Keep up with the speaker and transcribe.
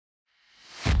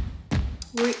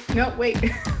Wait.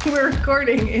 We're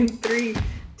recording in 3,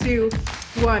 2,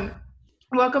 1.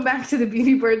 Welcome back to the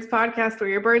Beauty Birds podcast, where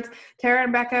your birds, Tara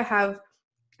and Beka, have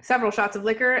several shots of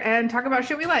liquor and talk about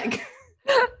shit we like.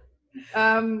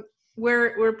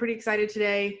 We're pretty excited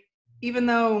today, even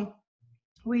though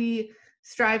we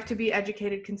strive to be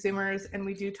educated consumers and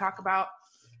we do talk about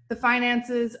the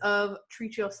finances of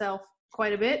treat yourself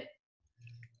quite a bit.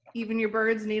 Even your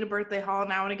birds need a birthday haul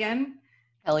now and again.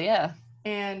 Hell yeah.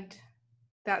 And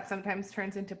that sometimes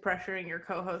turns into pressuring your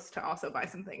co-host to also buy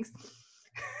some things.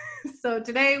 So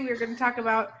today we're going to talk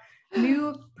about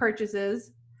new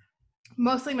purchases,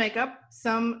 mostly makeup,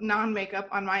 some non-makeup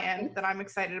on my end that I'm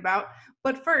excited about.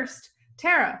 But first,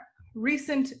 Tara,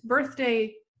 recent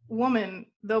birthday woman,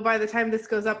 though by the time this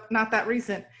goes up, not that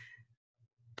recent.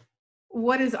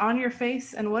 What is on your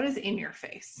face and what is in your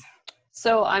face?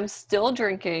 So I'm still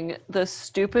drinking the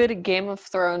stupid Game of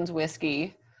Thrones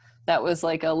whiskey that was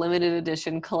like a limited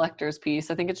edition collector's piece.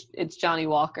 I think it's Johnny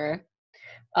Walker.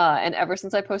 And ever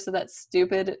since I posted that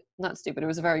it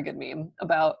was a very good meme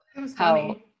about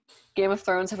how Game of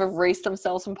Thrones have erased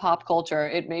themselves from pop culture,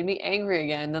 it made me angry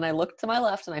again. Then I looked to my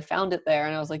left and I found it there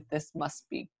and I was like, this must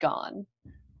be gone.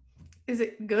 Is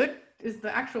it good? Is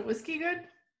the actual whiskey good?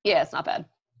 Yeah, it's not bad.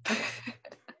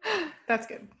 That's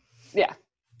good. Yeah.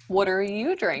 What are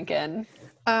you drinking?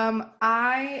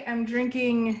 I am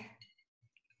drinking,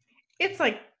 it's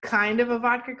like kind of a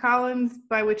vodka Collins,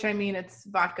 by which I mean it's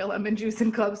vodka, lemon juice,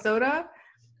 and club soda.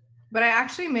 But I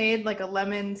actually made like a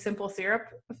lemon simple syrup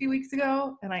a few weeks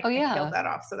ago, and I killed that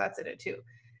off, so that's in it too.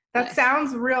 That nice.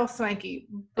 Sounds real swanky,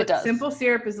 but simple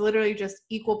syrup is literally just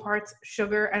equal parts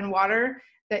sugar and water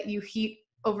that you heat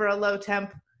over a low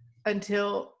temp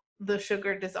until the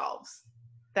sugar dissolves.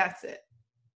 That's it.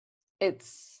 It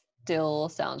still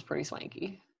sounds pretty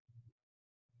swanky.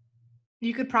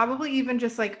 You could probably even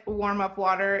just like warm up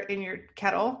water in your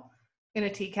kettle, in a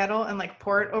tea kettle, and like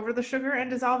pour it over the sugar and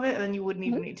dissolve it, and then you wouldn't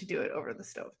even need to do it over the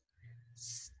stove.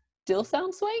 Still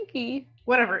sounds swanky.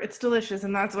 Whatever, it's delicious,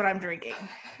 and that's what I'm drinking.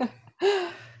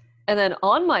 And then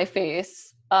on my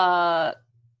face, I'm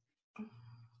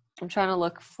trying to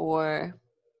look for...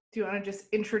 Do you want to just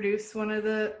introduce one of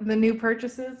the new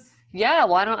purchases? Yeah,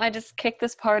 why don't I just kick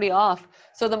this party off?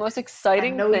 So the most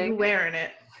exciting thing... I know you're wearing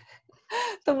it.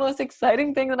 The most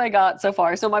exciting thing that I got so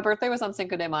far. So my birthday was on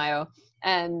Cinco de Mayo,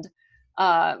 and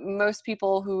most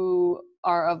people who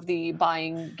are of the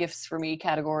buying gifts for me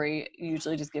category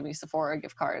usually just give me Sephora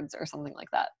gift cards or something like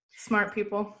that. Smart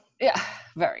people. Yeah,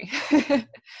 very.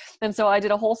 And so I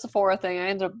did a whole Sephora thing. I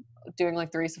ended up doing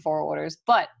like 3 Sephora orders.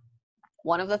 But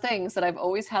one of the things that I've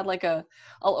always had I'll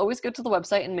always go to the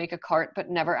website and make a cart but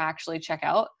never actually check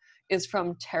out is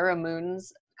from Tara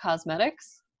Moon's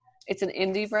Cosmetics. It's an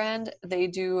indie brand. They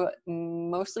do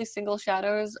mostly single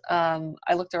shadows.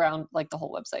 I looked around like the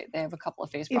whole website. They have a couple of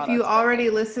face products. If you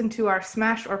already listened to our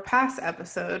Smash or Pass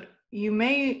episode, you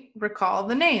may recall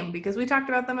the name because we talked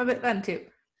about them a bit then too.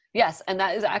 Yes, and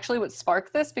that is actually what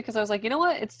sparked this because I was like, you know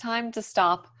what? It's time to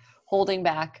stop holding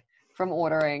back from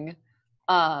ordering.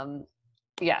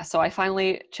 So I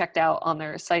finally checked out on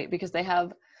their site because they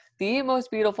have the most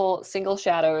beautiful single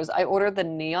shadows. I ordered the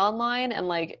neon line, and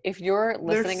like if you're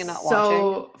listening and not watching,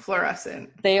 so fluorescent.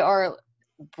 They are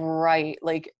bright.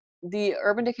 Like the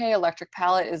Urban Decay Electric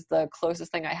palette is the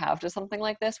closest thing I have to something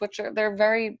like this, they're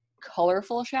very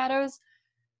colorful shadows,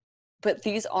 but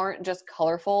these aren't just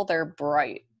colorful, they're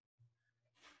bright.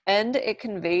 And it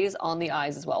conveys on the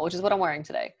eyes as well, which is what I'm wearing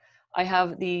today. I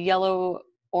have the yellow,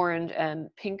 orange, and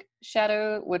pink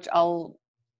shadow, which I'll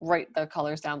write the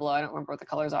colors down below. I don't remember what the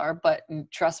colors are, but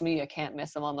trust me, you can't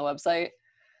miss them on the website.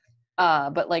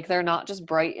 But like they're not just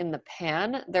bright in the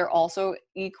pan, they're also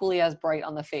equally as bright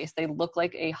on the face. They look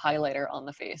like a highlighter on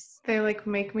the face. They like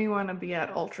make me want to be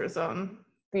at Ultrazone.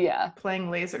 Yeah. Playing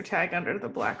laser tag under the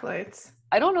black lights.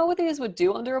 I don't know what these would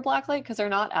do under a black light because they're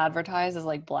not advertised as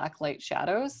like black light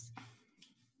shadows.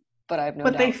 But I have no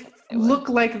doubt. But they look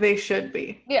like they should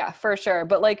be. Yeah, for sure.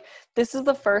 But like this is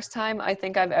the first time I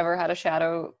think I've ever had a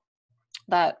shadow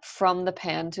that from the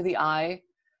pan to the eye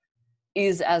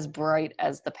is as bright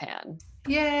as the pan.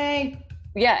 Yay!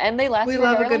 Yeah, and they last. We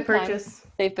love a good purchase.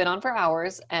 They've been on for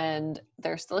hours and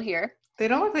they're still here. They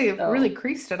don't look like they've really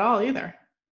creased at all either.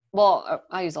 Well,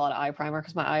 I use a lot of eye primer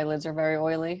because my eyelids are very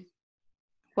oily.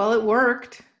 Well, it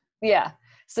worked. Yeah.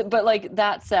 So, but like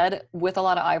that said, with a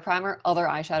lot of eye primer, other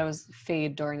eyeshadows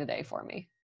fade during the day for me.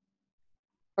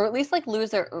 Or at least like lose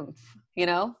their oomph, you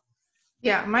know?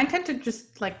 Yeah, mine tend to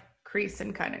just like crease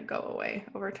and kind of go away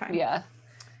over time. Yeah.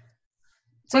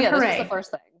 So yeah, this is the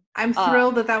first thing. I'm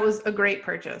thrilled that was a great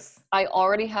purchase. I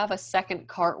already have a second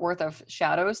cart worth of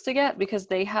shadows to get because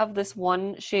they have this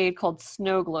one shade called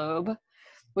Snow Globe,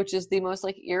 which is the most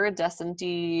like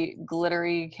iridescent-y,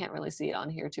 glittery, can't really see it on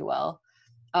here too well,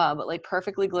 but like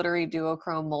perfectly glittery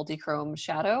duochrome, multi-chrome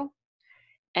shadow.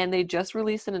 And they just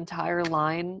released an entire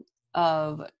line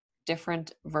of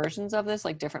different versions of this,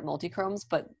 like different multi-chromes,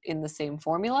 but in the same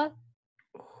formula.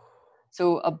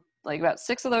 So like about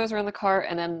 6 of those are in the cart,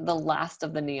 and then the last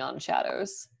of the neon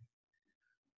shadows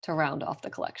to round off the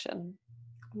collection.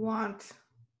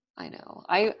 I know.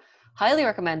 I highly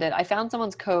recommend it. I found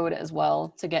someone's code as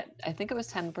well to get, I think it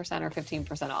was 10% or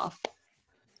 15% off.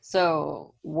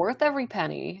 So worth every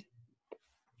penny.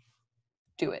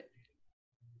 Do it.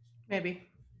 Maybe.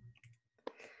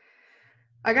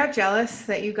 I got jealous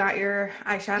that you got your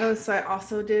eyeshadows, so I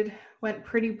also went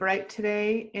pretty bright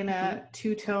today in a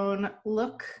two-tone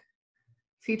look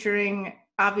featuring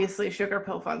obviously Sugar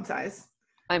Pill Fun Size.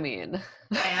 I mean.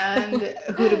 And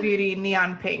Huda Beauty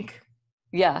Neon Pink.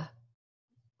 Yeah.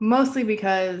 Mostly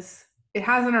because it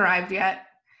hasn't arrived yet.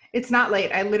 It's not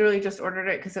late. I literally just ordered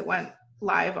it because it went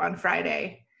live on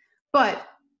Friday. But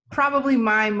probably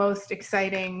my most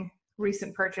exciting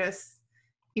recent purchase,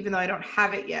 even though I don't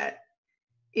have it yet,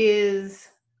 is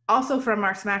also from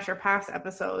our Smash or Pass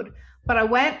episode. But I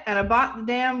went and I bought the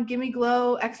damn Gimme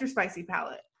Glow Extra Spicy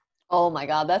palette. Oh my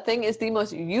god, that thing is the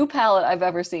most you palette I've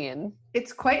ever seen.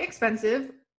 It's quite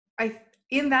expensive.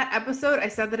 In that episode, I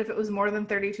said that if it was more than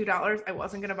 $32, I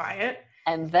wasn't going to buy it.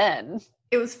 And then?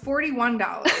 It was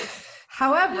 $41.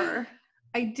 However,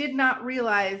 I did not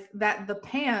realize that the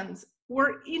pans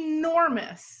were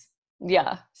enormous.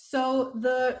 Yeah. So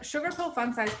the Sugar Pill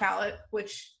Fun Size palette,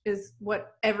 which is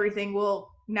what everything will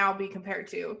now be compared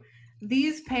to,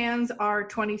 these pans are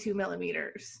 22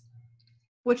 millimeters,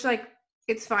 which like,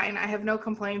 it's fine. I have no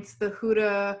complaints. The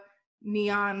Huda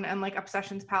Neon and like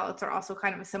Obsessions palettes are also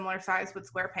kind of a similar size with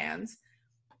square pans.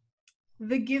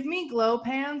 The Give Me Glow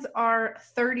pans are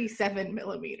 37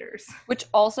 millimeters. Which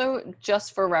also,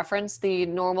 just for reference, the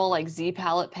normal like Z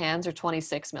palette pans are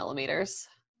 26 millimeters.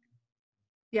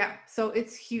 Yeah, so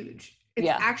it's huge. It's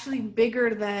actually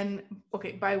bigger than,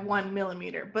 by 1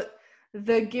 millimeter. But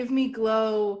the Give Me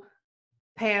Glow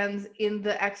pans in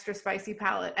the Extra Spicy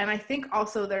palette, and I think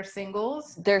also their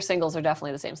singles are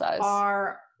definitely the same size,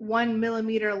 are 1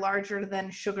 millimeter larger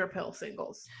than Sugar Pill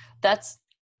singles. That's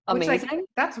amazing. Which, like,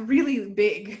 that's really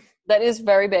big. That is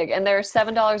very big. And they're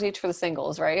 $7 each for the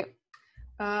singles, right?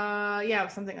 Yeah,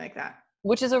 something like that.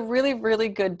 Which is a really, really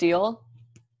good deal.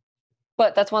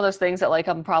 But that's one of those things that like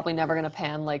I'm probably never gonna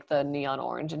pan like the neon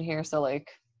orange in here. So like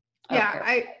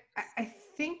I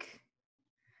think,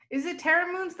 is it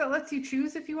Terra Moons that lets you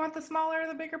choose if you want the smaller or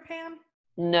the bigger pan?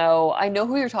 No, I know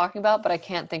who you're talking about, but I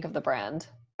can't think of the brand.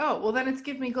 Oh, well then it's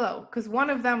Give Me Glow, because one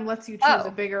of them lets you choose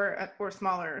a bigger or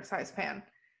smaller size pan.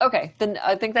 Okay, then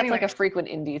I think that's like a frequent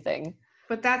indie thing.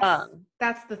 But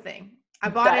that's the thing. I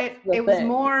bought it. It was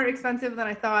more expensive than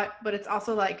I thought, but it's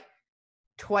also like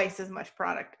twice as much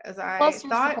product as I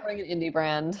thought. Supporting an indie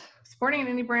brand. Supporting an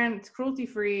indie brand. It's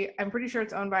cruelty-free. I'm pretty sure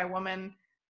it's owned by a woman.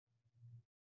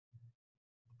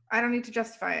 I don't need to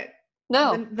justify it.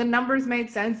 No. The numbers made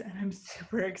sense, and I'm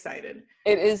super excited.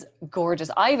 It is gorgeous.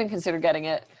 I even considered getting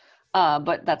it,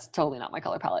 but that's totally not my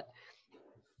color palette.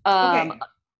 Okay.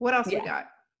 What else we got?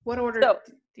 What order?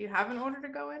 Do you have an order to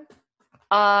go in?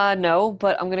 No,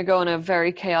 but I'm going to go in a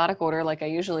very chaotic order like I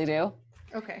usually do.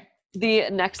 Okay. The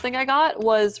next thing I got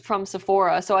was from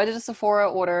Sephora. So I did a Sephora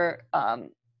order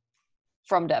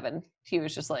from Devin. He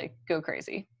was just like, go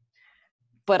crazy.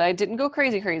 But I didn't go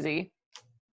crazy.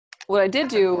 What I did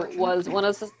do was one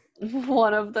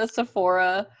of the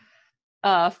Sephora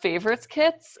favorites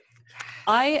kits.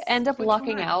 I end up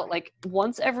lucking out like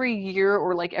once every year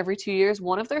or like every 2 years.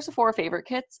 One of their Sephora favorite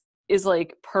kits is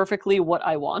like perfectly what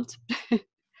I want.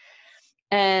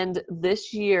 And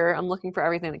this year, I'm looking for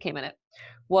everything that came in it.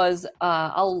 Was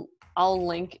I'll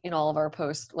link in all of our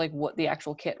posts like what the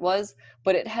actual kit was,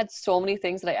 but it had so many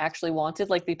things that I actually wanted,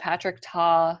 like the Patrick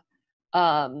Ta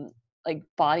like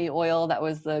body oil that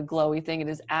was the glowy thing. It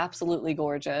is absolutely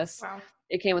gorgeous. Wow.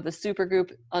 It came with the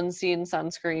Supergoop Unseen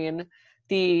sunscreen,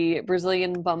 the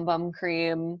Brazilian Bum Bum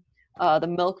cream, the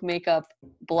Milk Makeup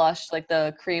blush, like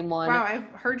the cream one. Wow, I've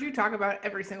heard you talk about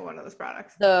every single one of those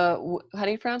products. How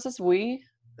do you pronounce this? Way?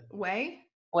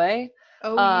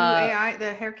 OUAI,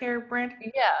 the hair care brand?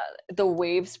 Yeah, the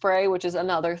Wave Spray, which is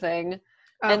another thing.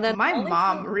 And then my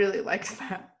mom really likes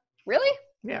that. Really?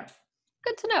 Yeah.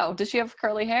 Good to know. Does she have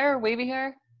curly hair or wavy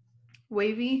hair?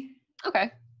 Wavy.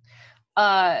 Okay.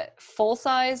 Full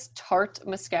size Tarte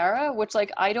mascara, which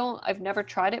like I've never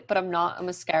tried it, but I'm not a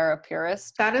mascara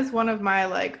purist. That is one of my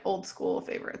like old school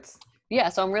favorites. Yeah,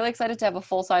 so I'm really excited to have a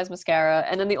full size mascara.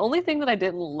 And then the only thing that I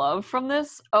didn't love from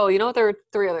this, oh, you know what? There were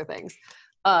 3 other things.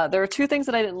 There are 2 things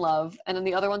that I didn't love, and then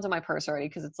the other one's in my purse already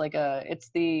because I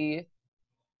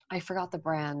forgot the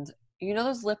brand. You know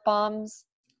those lip balms?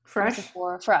 Fresh?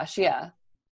 Sephora? Fresh, yeah.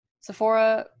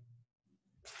 Sephora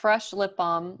Fresh lip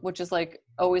balm, which is like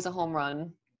always a home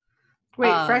run.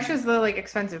 Wait, Fresh is the like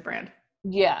expensive brand.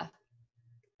 Yeah.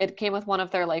 It came with one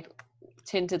of their like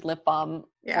tinted lip balm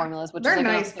formulas, which they're is like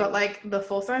nice, but like the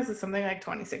full size is something like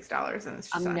 $26, and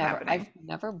it's just not happening. I've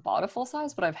never bought a full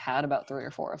size, but I've had about 3 or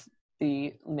 4 of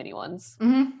the mini ones.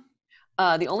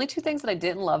 Mm-hmm. The only 2 things that I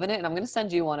didn't love in it, and I'm going to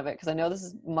send you one of it because I know this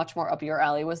is much more up your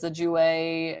alley, was the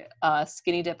Jouer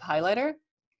Skinny Dip highlighter.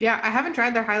 Yeah, I haven't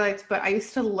tried their highlights, but I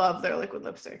used to love their liquid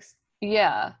lipsticks.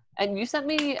 Yeah, and you sent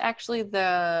me actually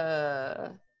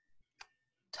the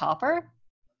topper,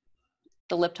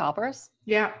 the lip toppers.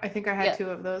 Yeah, I think I had 2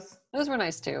 of those. Those were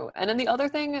nice too. And then the other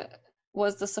thing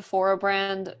was the Sephora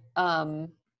brand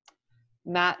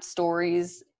Matte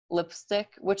Stories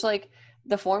lipstick, which like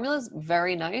the formula is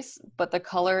very nice, but the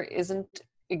color isn't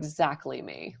exactly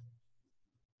me.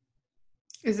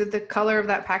 Is it the color of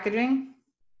that packaging?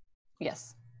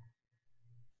 Yes.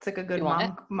 It's like a good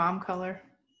mom color.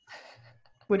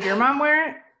 Would your mom wear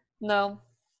it? No.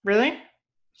 Really?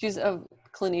 She's a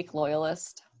Clinique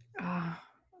loyalist.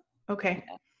 Okay.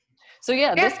 Yeah. So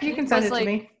yeah, this you can send it to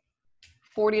me.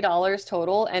 $40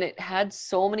 total, and it had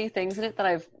so many things in it that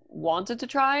I've wanted to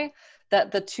try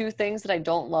that the 2 things that I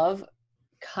don't love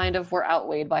kind of were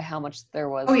outweighed by how much there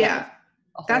was. Oh yeah,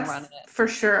 a home that's run in it. For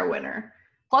sure a winner.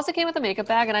 Plus it came with a makeup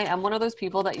bag, and I am one of those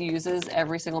people that uses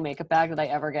every single makeup bag that I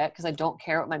ever get because I don't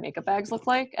care what my makeup bags look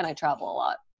like, and I travel a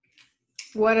lot.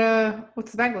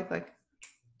 What's the bag look like?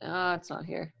 It's not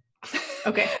here.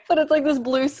 Okay. But it's like this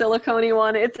blue silicone-y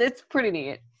one. It's pretty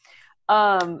neat.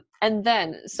 And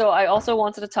then, so I also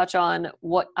wanted to touch on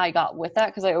what I got with that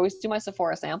because I always do my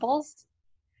Sephora samples.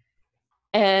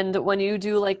 And when you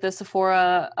do like the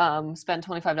Sephora spend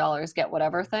 $25, get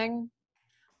whatever thing,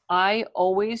 I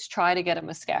always try to get a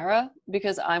mascara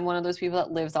because I'm one of those people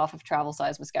that lives off of travel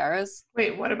size mascaras.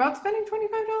 Wait, what about spending $25?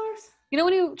 You know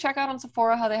when you check out on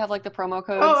Sephora how they have like the promo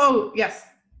codes? Oh, yes.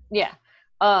 Yeah.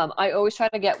 I always try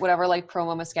to get whatever like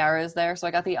promo mascara is there. So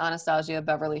I got the Anastasia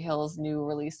Beverly Hills new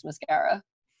released mascara.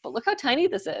 But look how tiny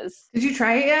this is. Did you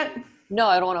try it yet? No,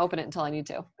 I don't want to open it until I need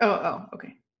to. Oh,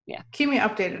 okay. Yeah. Keep me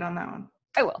updated on that one.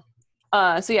 I will.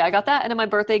 So yeah, I got that. And then my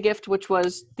birthday gift, which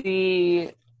was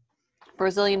the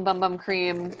Brazilian Bum Bum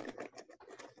Cream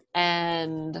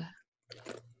and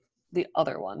the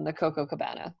other one, the Coco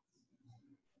Cabana.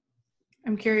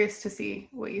 I'm curious to see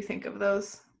what you think of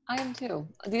those. I am too.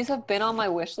 These have been on my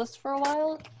wish list for a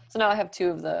while. So now I have 2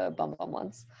 of the Bum Bum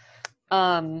ones.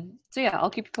 So yeah,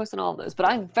 I'll keep you posting all of those. But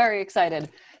I'm very excited.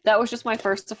 That was just my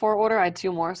first Sephora order. I had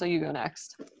 2 more, so you go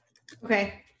next.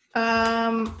 Okay.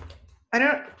 I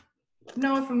don't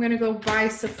know if I'm going to go by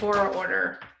Sephora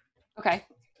order. Okay.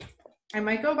 I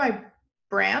might go by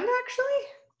brand, actually.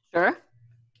 Sure.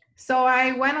 So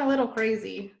I went a little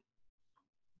crazy.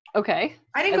 Okay.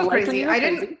 I didn't go crazy. I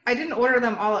didn't order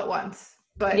them all at once,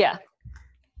 but yeah.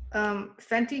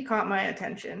 Fenty caught my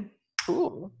attention.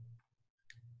 Ooh.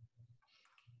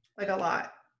 Like a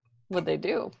lot. What'd they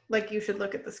do? Like you should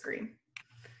look at the screen.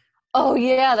 Oh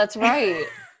yeah, that's right.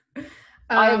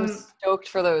 I am stoked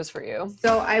for those for you.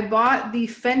 So I bought the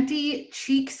Fenty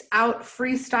Cheeks Out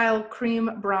Freestyle Cream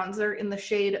Bronzer in the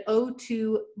shade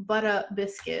O2 Butta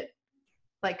Biscuit.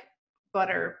 Like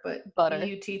butter, but butter.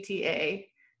 B-U-T-T-A,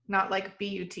 not like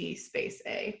B-U-T space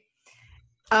A.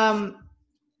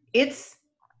 It's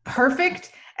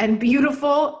perfect and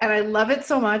beautiful, and I love it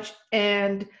so much.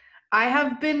 And I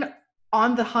have been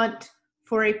on the hunt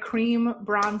for a cream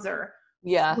bronzer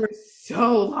for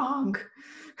so long.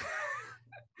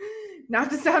 Not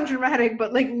to sound dramatic,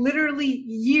 but like literally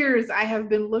years I have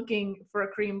been looking for a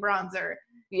cream bronzer.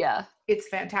 Yeah. It's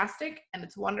fantastic and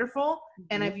it's wonderful. Mm-hmm.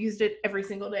 And I've used it every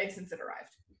single day since it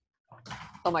arrived.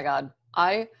 Oh my God.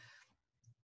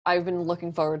 I've been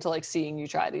looking forward to like seeing you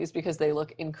try these because they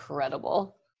look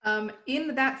incredible.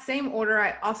 In that same order,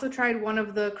 I also tried one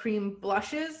of the cream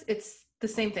blushes. It's the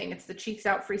same thing. It's the Cheeks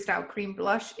Out Freestyle Cream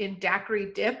Blush in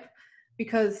Daiquiri Dip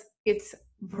because it's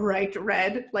bright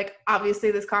red. Like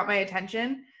obviously this caught my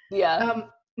attention. Yeah.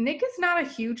 Nick is not a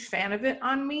huge fan of it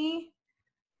on me.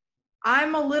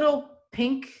 I'm a little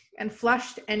pink and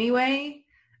flushed anyway.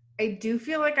 I do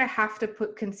feel like I have to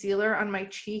put concealer on my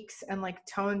cheeks and like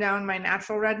tone down my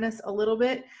natural redness a little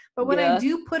bit. But when I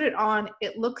do put it on,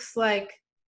 it looks like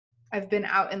I've been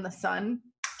out in the sun.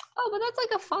 Oh, but that's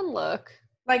like a fun look.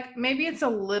 Like, maybe it's a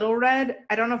little red.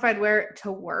 I don't know if I'd wear it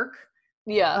to work.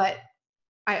 Yeah. But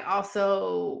I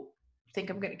also think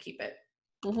I'm going to keep it.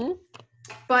 Mm-hmm.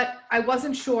 But I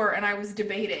wasn't sure, and I was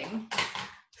debating.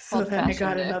 So then I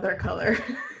got another color.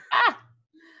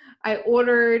 I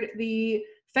ordered the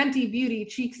Fenty Beauty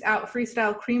Cheeks Out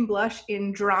Freestyle Cream Blush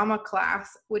in Drama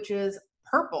Class, which is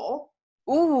purple.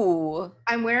 Ooh.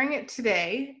 I'm wearing it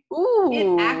today. Ooh.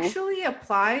 It actually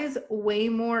applies way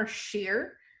more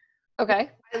sheer.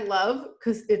 Okay. I love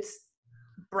because it's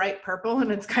bright purple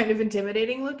and it's kind of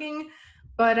intimidating looking,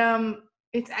 but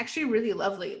it's actually really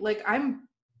lovely. Like, I'm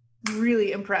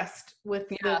really impressed with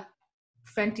the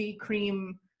Fenty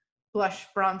cream blush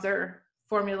bronzer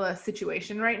formula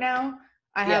situation right now.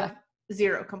 I have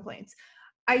zero complaints.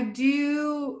 I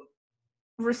do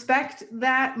respect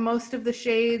that most of the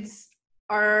shades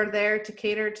are there to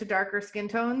cater to darker skin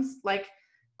tones. Like,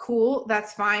 cool,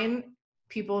 that's fine.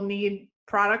 People need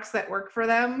products that work for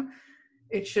them.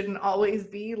 It shouldn't always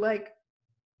be like,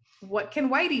 what can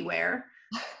Whitey wear?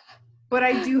 But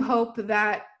I do hope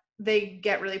that they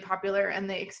get really popular and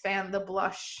they expand the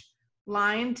blush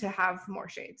line to have more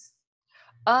shades.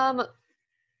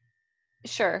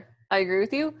 Sure. I agree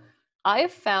with you.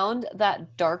 I've found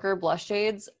that darker blush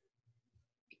shades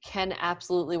can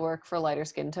absolutely work for lighter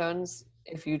skin tones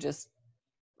if you just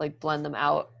like blend them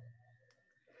out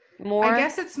more. I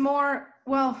guess it's more,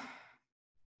 well,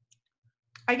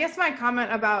 I guess my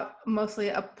comment about mostly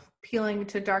appealing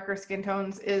to darker skin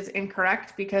tones is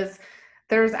incorrect because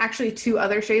there's actually two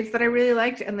other shades that I really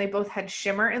liked and they both had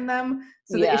shimmer in them.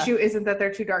 So the issue isn't that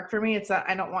they're too dark for me, it's that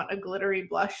I don't want a glittery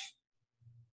blush.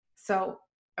 So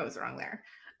I was wrong there.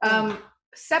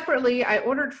 Separately, I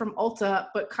ordered from Ulta,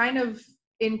 but kind of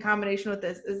in combination with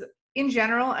this is, in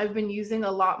general, I've been using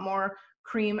a lot more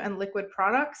cream and liquid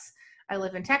products. I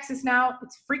live in Texas now.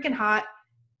 It's freaking hot.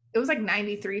 It was like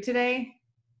 93 today.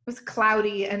 It was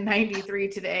cloudy and 93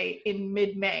 today in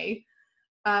mid-May.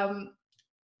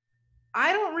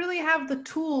 I don't really have the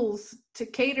tools to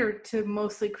cater to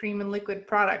mostly cream and liquid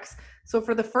products. So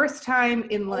for the first time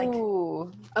in like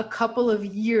a couple of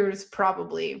years,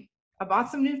 probably, I bought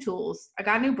some new tools. I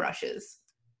got new brushes.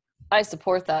 I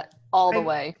support that all the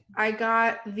way. I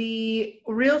got the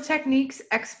Real Techniques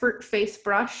Expert Face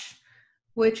Brush,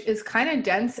 which is kind of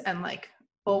dense and like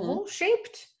oval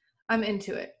shaped. I'm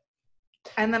into it.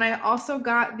 And then I also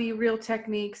got the Real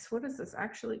Techniques, what is this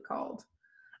actually called?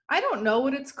 I don't know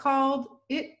what it's called.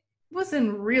 It was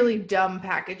in really dumb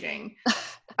packaging.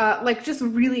 Like just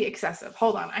really excessive.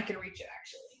 Hold on, I can reach it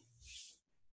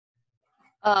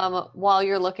actually. While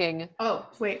you're looking. Oh,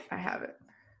 wait, I have it.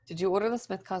 Did you order the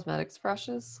Smith Cosmetics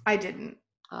brushes? I didn't.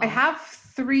 I have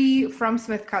 3 from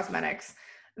Smith Cosmetics.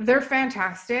 They're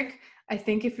fantastic. I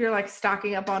think if you're like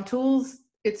stocking up on tools,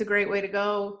 it's a great way to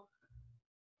go.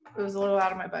 It was a little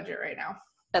out of my budget right now.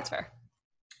 That's fair.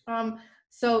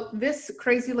 So this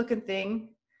crazy looking thing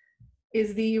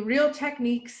is the Real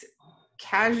Techniques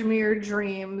Cashmere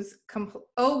Dreams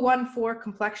 014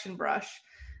 complexion brush.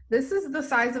 This is the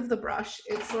size of the brush.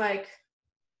 It's like,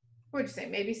 what would you say,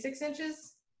 maybe 6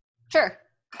 inches? Sure.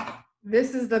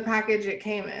 This is the package it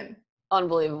came in.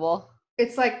 Unbelievable.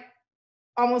 It's like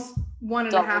almost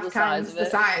 1.5 times the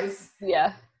size.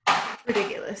 Yeah.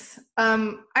 Ridiculous.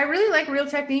 I really like Real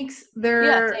Techniques.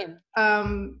 They're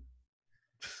same.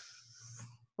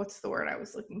 What's the word I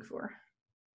was looking for?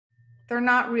 They're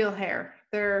not real hair.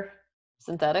 They're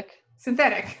synthetic.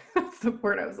 That's the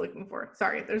word I was looking for.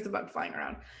 Sorry, there's a bug flying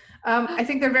around. I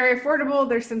think they're very affordable.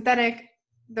 They're synthetic.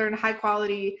 They're in high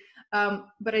quality.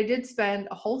 But I did spend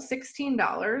a whole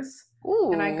 $16.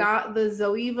 Ooh. And I got the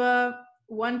Zoeva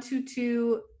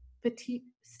 122 Petite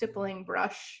Stippling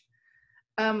Brush.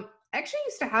 I actually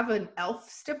used to have an e.l.f.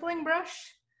 stippling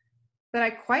brush that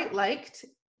I quite liked,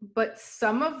 but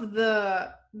some of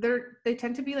they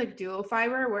tend to be like duo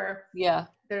fiber where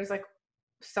there's like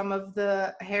some of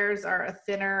the hairs are a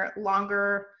thinner,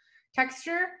 longer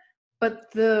texture,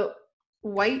 but the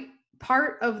white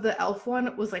part of the e.l.f.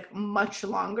 one was like much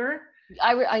longer.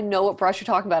 I know what brush you're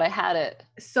talking about. I had it.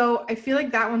 So I feel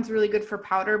like that one's really good for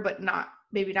powder, but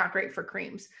maybe not great for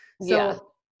creams. So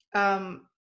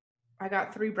I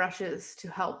got 3 brushes to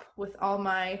help with all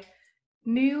my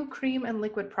new cream and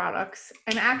liquid products.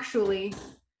 And actually,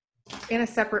 in a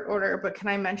separate order, but can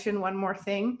I mention one more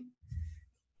thing?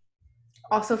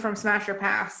 Also from Smash or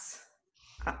Pass,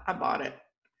 I bought it.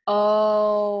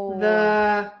 Oh.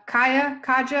 The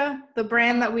Kaja, the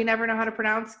brand that we never know how to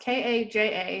pronounce,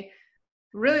 Kaja.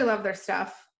 Really love their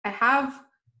stuff. I have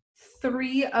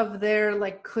 3 of their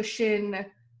like cushion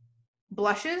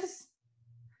blushes.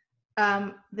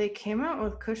 They came out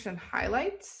with cushion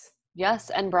highlights. Yes,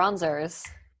 and bronzers.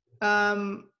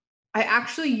 I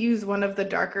actually use one of the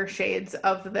darker shades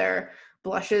of their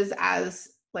blushes as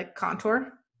like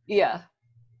contour. Yeah.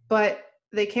 But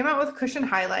they came out with cushion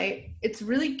highlight. It's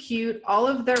really cute. All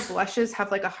of their blushes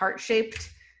have like a heart-shaped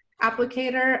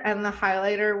applicator, and the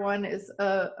highlighter one is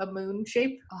a moon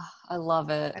shape. Oh, I love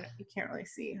it. You can't really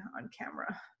see on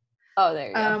camera. Oh, there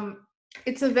you go.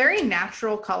 It's a very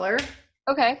natural color.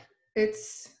 Okay.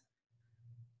 It's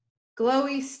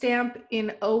glowy stamp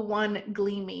in 01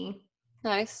 Gleamy.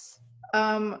 Nice.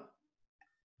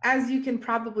 As you can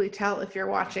probably tell if you're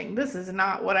watching, this is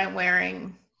not what I'm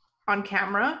wearing on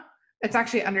camera. It's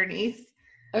actually underneath.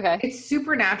 Okay. It's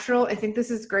super natural. I think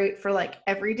this is great for like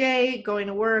every day, going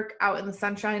to work, out in the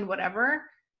sunshine, whatever.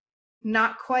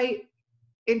 Not quite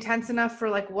intense enough for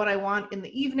like what I want in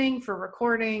the evening for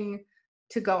recording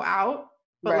to go out,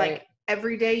 but like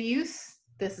everyday use,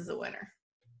 this is a winner.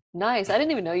 Nice. I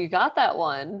didn't even know you got that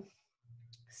one.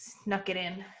 Snuck it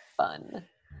in. Fun.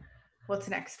 What's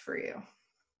next for you?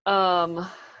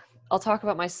 I'll talk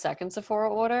about my second Sephora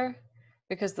order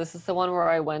because this is the one where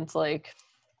I went like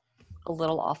a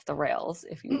little off the rails,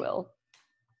 if you will.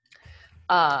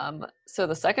 So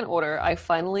the second order, I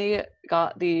finally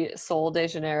got the Sol de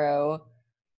Janeiro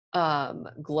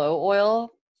glow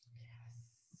oil,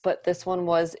 but this one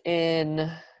was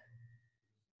in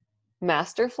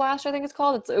Master Flash, I think it's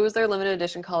called. It was their limited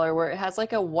edition color where it has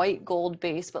like a white gold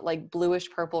base but like bluish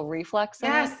purple reflex in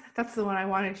it. Yes, that's the one I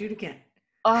wanted you to get.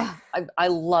 I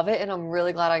love it, and I'm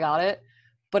really glad I got it,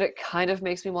 but it kind of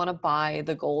makes me want to buy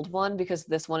the gold one because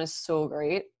this one is so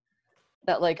great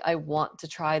that like I want to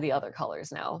try the other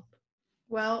colors now.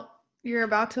 Well, you're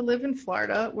about to live in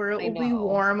Florida where it will be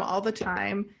warm all the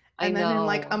time, and then in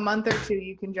like a month or two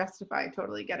you can justify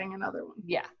totally getting another one.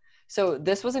 Yeah. So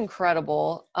this was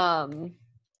incredible.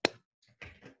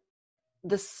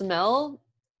 The smell,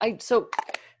 so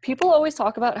people always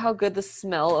talk about how good the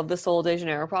smell of the Sol de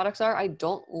Janeiro products are. I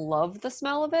don't love the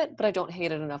smell of it, but I don't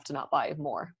hate it enough to not buy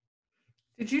more.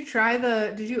 Did you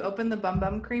open the Bum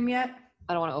Bum cream yet?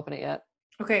 I don't want to open it yet.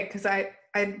 Okay, because I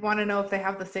want to know if they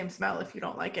have the same smell if you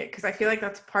don't like it, because I feel like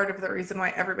that's part of the reason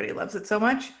why everybody loves it so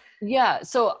much. Yeah,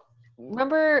 so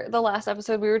remember the last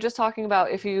episode we were just talking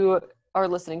about, if you are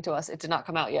listening to us, it did not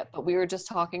come out yet, but we were just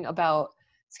talking about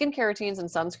skincare routines and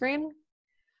sunscreen.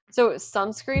 So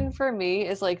sunscreen for me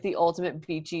is like the ultimate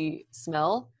beachy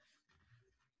smell.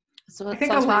 So I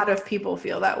think a lot of people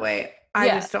feel that way. I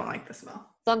just don't like the smell.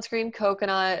 Sunscreen,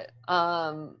 coconut,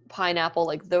 pineapple,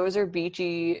 like those are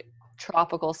beachy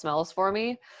tropical smells for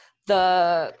me.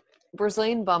 The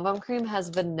Brazilian Bum Bum cream has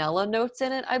vanilla notes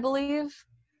in it, I believe.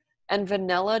 And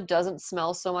vanilla doesn't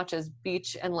smell so much as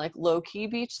beach and like low-key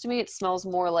beach to me. It smells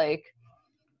more like,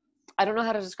 I don't know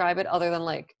how to describe it other than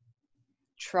like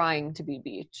trying to be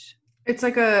beach. It's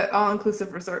like a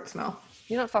all-inclusive resort smell.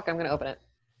 You know what? Fuck, I'm gonna open it.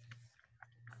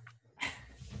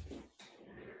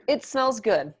 It smells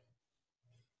good.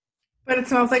 But it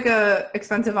smells like a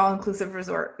expensive all-inclusive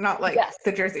resort, not like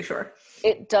the Jersey Shore.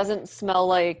 It doesn't smell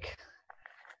like...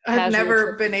 I've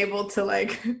never been able to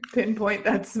like pinpoint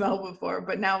that smell before,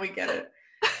 but now we get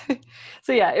it.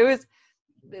 So yeah, it was...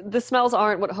 The smells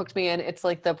aren't what hooked me in. It's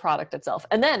like the product itself.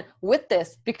 And then with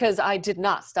this, because I did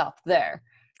not stop there,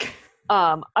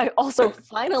 I also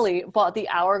finally bought the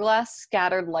Hourglass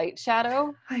Scattered Light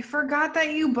Shadow. I forgot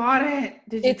that you bought it.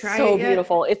 Did you try it yet? It's so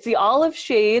beautiful. It's the olive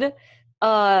shade,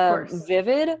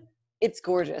 Vivid. It's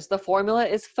gorgeous. The formula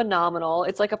is phenomenal.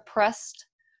 It's like a pressed,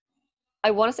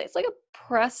 I want to say it's like a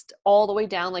pressed all the way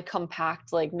down, like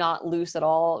compact, like not loose at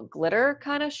all, glitter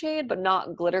kind of shade, but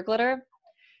not glitter.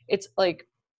 It's like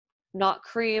not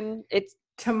cream. It's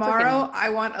tomorrow I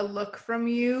want a look from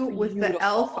you with the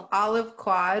e.l.f. olive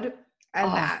quad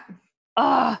and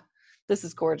that. This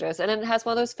is gorgeous. And it has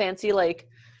one of those fancy like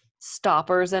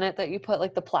stoppers in it that you put,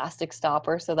 like the plastic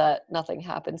stopper, so that nothing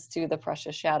happens to the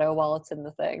precious shadow while it's in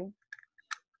the thing.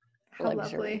 How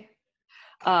lovely.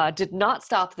 Did not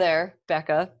stop there,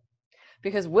 Becca,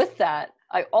 because with that,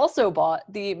 I also bought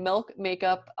the Milk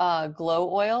Makeup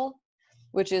Glow Oil,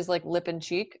 which is like lip and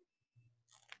cheek.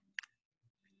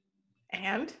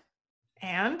 And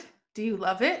do you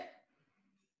love it?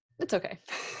 It's okay.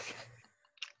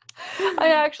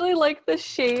 I actually like the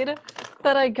shade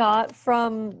that I got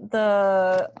from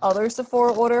the other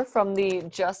Sephora order, from the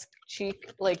Just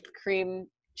Cheek, like cream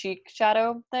cheek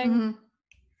shadow thing.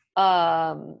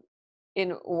 Mm-hmm.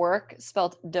 In Work,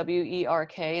 spelled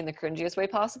W-E-R-K in the cringiest way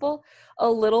possible. A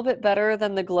little bit better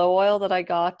than the glow oil that I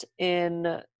got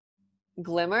in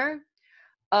Glimmer.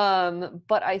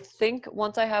 But I think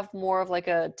once I have more of like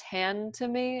a tan to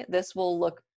me, this will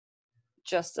look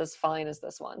just as fine as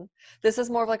this one. This is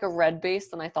more of like a red base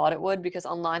than I thought it would, because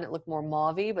online it looked more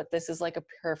mauve-y, but this is like a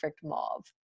perfect mauve.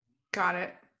 Got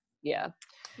it. Yeah.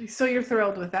 So you're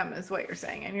thrilled with them is what you're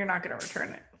saying, and you're not going to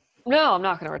return it. No, I'm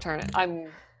not going to return it.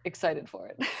 I'm excited for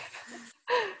it.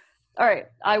 All right.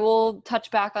 I will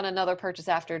touch back on another purchase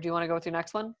after. Do you want to go with your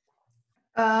next one?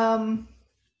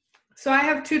 So I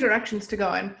have 2 directions to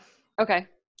go in. Okay.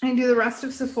 I can do the rest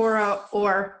of Sephora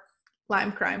or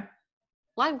Lime Crime.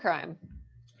 Lime Crime.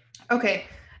 Okay.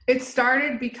 It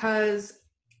started because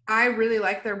I really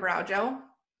like their brow gel,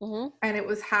 and it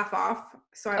was half off.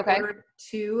 So I ordered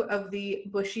 2 of the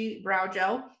Bushy Brow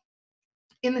Gel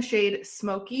in the shade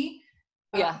Smoky.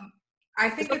 Yeah. I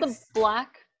think it's the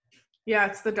black. Yeah,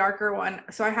 it's the darker one.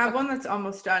 So I have one that's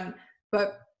almost done,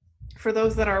 but for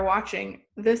those that are watching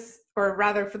this, or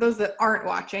rather for those that aren't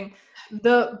watching,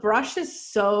 the brush is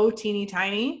so teeny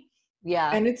tiny.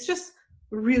 Yeah. And it's just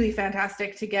really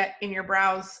fantastic to get in your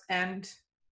brows and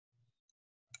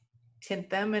tint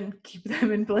them and keep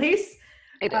them in place.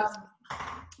 It is.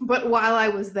 But while I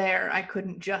was there, I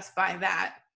couldn't just buy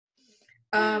that.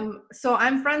 So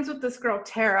I'm friends with this girl,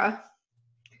 Tara.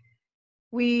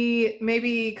 We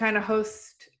maybe kind of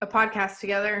host a podcast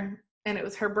together, and it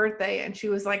was her birthday, and she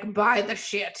was like, buy the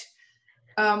shit.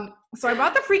 So I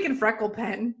bought the freaking freckle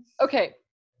pen. Okay,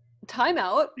 time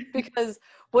out, because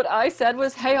what I said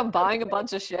was, hey, I'm buying a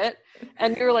bunch of shit.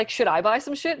 And you were like, should I buy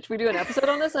some shit? Should we do an episode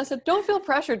on this? And I said, don't feel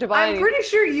pressured to buy anything. I'm pretty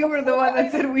sure you were the one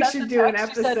that said we should do an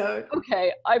episode. Said,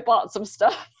 okay, I bought some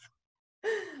stuff.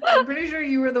 I'm pretty sure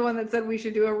you were the one that said we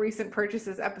should do a recent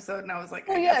purchases episode. And I was like,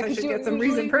 I guess I should get some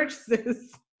recent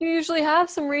purchases. You usually have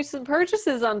some recent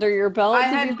purchases under your belt. I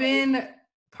had been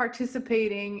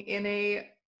participating in a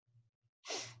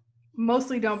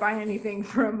mostly don't buy anything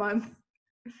for a month.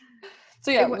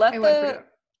 So yeah,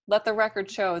 let the record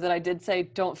show that I did say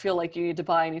don't feel like you need to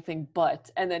buy anything but,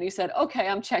 and then you said, okay,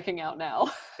 I'm checking out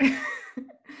now.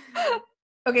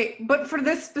 Okay, but for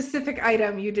this specific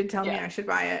item, you did tell me I should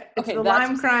buy it. It's the that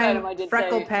Lime Crime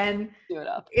freckle say, pen. Do it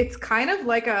up. It's kind of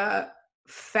like a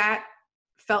fat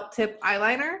felt tip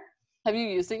eyeliner. Have you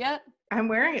used it yet? I'm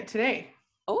wearing it today.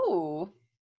 Oh.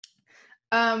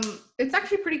 It's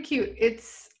actually pretty cute.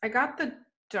 I got the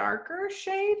darker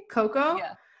shade, Cocoa.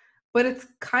 Yeah. But it's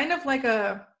kind of like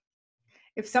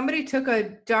if somebody took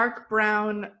a dark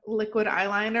brown liquid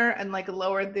eyeliner and like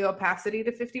lowered the opacity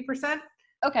to 50%.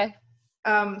 Okay.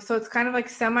 So it's kind of like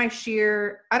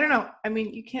semi-sheer. I don't know. I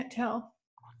mean, you can't tell.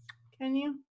 Can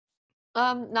you?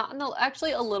 Not in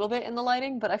actually a little bit in the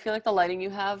lighting, but I feel like the lighting you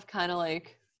have kind of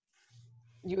like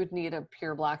you would need a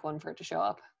pure black one for it to show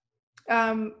up.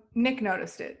 Nick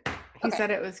noticed it. He said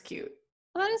it was cute.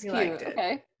 Well, that is cute. Liked it.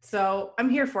 Okay. So I'm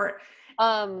here for it.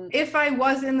 If I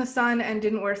was in the sun and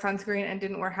didn't wear sunscreen and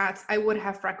didn't wear hats, I would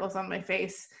have freckles on my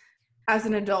face. As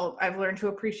an adult, I've learned to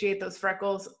appreciate those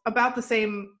freckles around the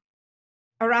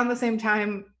same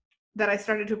time that I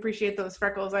started to appreciate those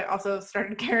freckles. I also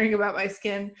started caring about my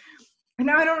skin, and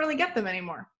now I don't really get them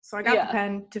anymore. So I got the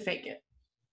pen to fake it.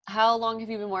 How long have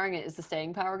you been wearing it? Is the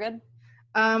staying power good?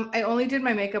 I only did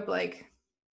my makeup like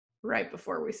right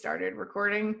before we started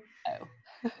recording.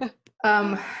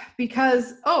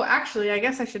 Because actually, I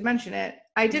guess I should mention it.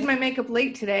 I did my makeup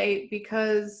late today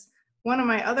because one of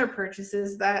my other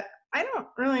purchases that I don't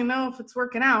really know if it's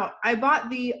working out. I bought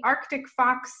the Arctic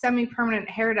Fox semi-permanent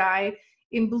hair dye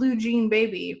in Blue Jean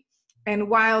Baby, and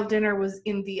while dinner was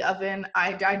in the oven,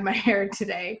 I dyed my hair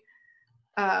today.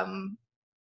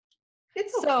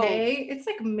 It's okay. It's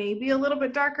like maybe a little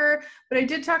bit darker, but I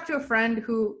did talk to a friend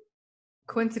who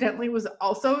coincidentally was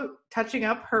also touching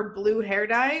up her blue hair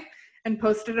dye and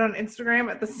posted it on Instagram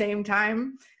at the same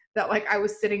time that like I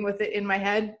was sitting with it in my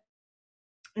head.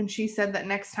 And she said that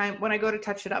next time when I go to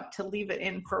touch it up to leave it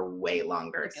in for way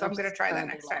longer. So I'm going to try that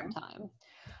next time.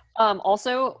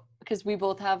 Also, because we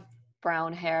both have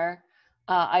brown hair,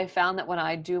 I found that when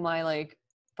I do my like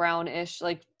brownish,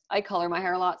 like I color my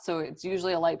hair a lot. So it's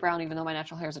usually a light brown, even though my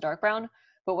natural hair is a dark brown.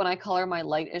 But when I color my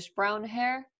lightish brown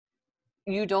hair,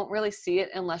 you don't really see it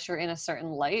unless you're in a certain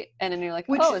light. And then you're like,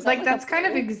 is that like that's kind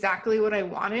of exactly what I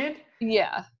wanted.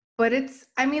 Yeah. But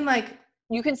like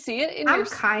you can see it in I'm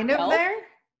kind of there.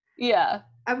 Yeah.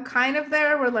 I'm kind of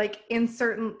there where like in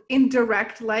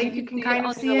direct light you can kind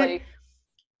of see it. Like,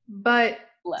 but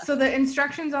left. So the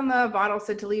instructions on the bottle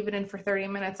said to leave it in for 30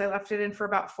 minutes. I left it in for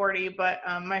about 40, but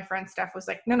my friend Steph was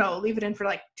like, no, leave it in for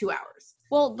like 2 hours.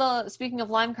 Well, speaking of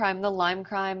Lime Crime, the Lime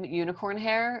Crime unicorn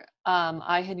hair,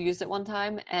 I had used it one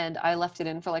time and I left it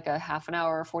in for like a half an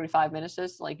hour or 45 minutes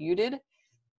just like you did.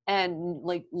 And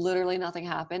like literally nothing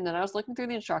happened. And I was looking through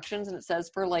the instructions and it says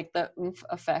for like the oomph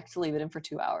effect, leave it in for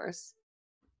 2 hours.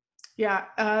 Yeah,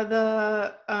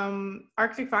 the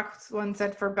Arctic Fox one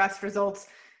said for best results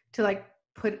to like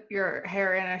put your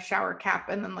hair in a shower cap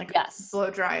and then like Yes. blow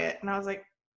dry it. And I was like,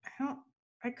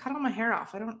 I cut all my hair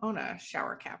off. I don't own a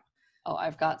shower cap. Oh,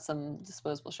 I've got some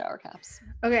disposable shower caps.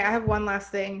 Okay, I have one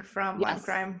last thing from Lime Yes.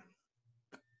 Crime.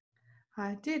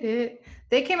 I did it.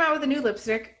 They came out with a new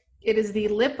lipstick. It is the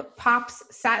Lip Pops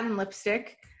Satin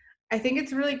Lipstick. I think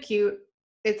it's really cute.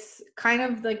 It's kind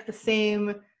of like the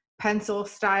same pencil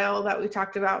style that we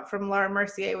talked about from Laura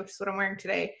Mercier, which is what I'm wearing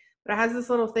today. But it has this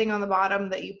little thing on the bottom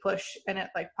that you push and it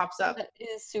like pops up. That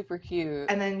is super cute.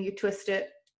 And then you twist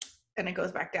it and it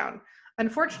goes back down.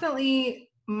 Unfortunately,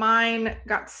 mine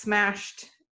got smashed.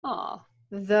 Aw.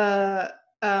 The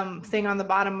thing on the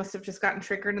bottom must have just gotten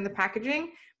triggered in the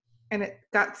packaging and it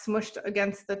got smushed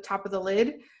against the top of the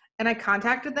lid. And I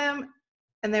contacted them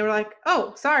and they were like,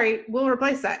 oh, sorry, we'll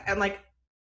replace that. And like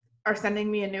are sending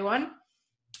me a new one.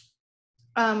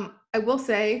 I will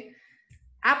say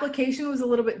application was a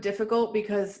little bit difficult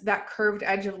because that curved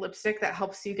edge of lipstick that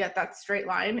helps you get that straight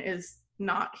line is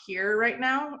not here right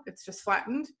now. It's just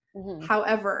flattened. Mm-hmm.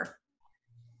 However,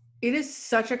 it is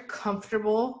such a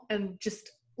comfortable and just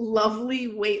lovely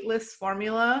weightless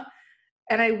formula.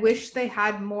 And I wish they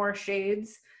had more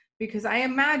shades because I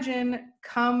imagine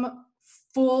come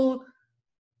full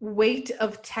weight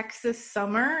of Texas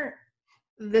summer,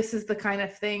 this is the kind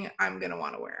of thing I'm going to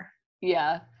want to wear.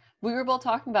 Yeah. We were both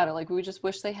talking about it. Like, we just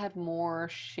wish they had more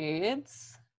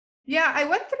shades. Yeah, I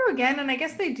went through again, and I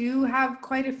guess they do have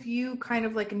quite a few kind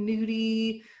of like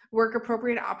nudie,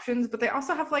 work-appropriate options, but they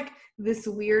also have like this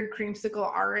weird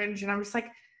creamsicle orange, and I'm just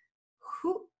like,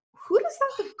 who does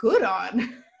that look good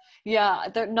on? Yeah,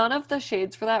 none of the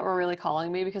shades for that were really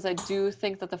calling me because I do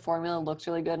think that the formula looks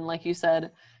really good, and like you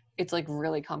said, it's like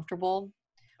really comfortable.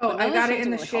 Oh, I got it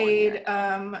in the shade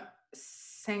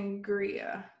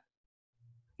Sangria.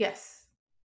 Yes.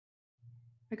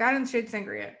 I got it in the shade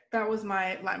Sangria. That was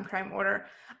my Lime Crime order.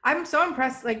 I'm so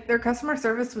impressed. Like, their customer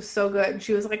service was so good.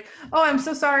 She was like, oh, I'm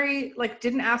so sorry. Like,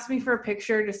 didn't ask me for a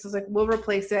picture. Just was like, we'll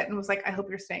replace it. And was like, I hope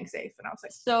you're staying safe. And I was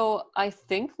like, so I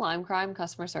think Lime Crime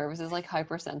customer service is like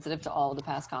hypersensitive to all of the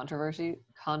past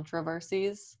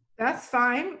controversies. That's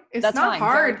fine. That's not fine.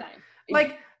 Hard. Fine.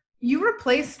 Like, you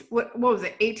replaced, what was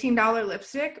it, $18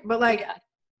 lipstick? But like, yeah.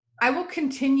 I will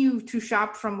continue to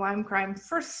shop from Lime Crime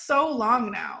for so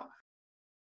long now.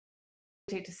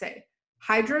 I hate to say.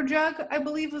 Hydro Jug, I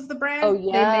believe, was the brand. Oh,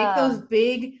 yeah. They make those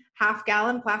big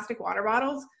half-gallon plastic water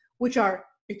bottles, which are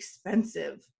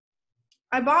expensive.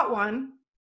 I bought one.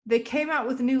 They came out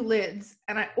with new lids,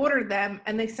 and I ordered them,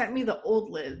 and they sent me the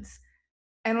old lids.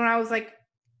 And when I was like,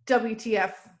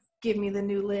 WTF, give me the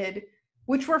new lid,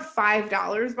 which were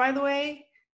 $5, by the way,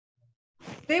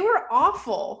 they were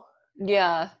awful.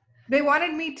 Yeah. They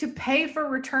wanted me to pay for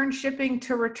return shipping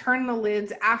to return the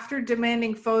lids after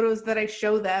demanding photos that I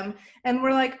show them. And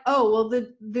we're like, oh, well,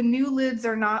 the new lids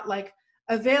are not like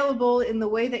available in the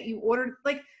way that you ordered.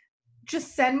 Like,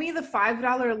 just send me the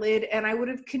 $5 lid and I would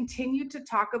have continued to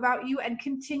talk about you and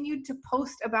continued to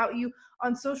post about you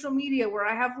on social media where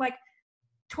I have like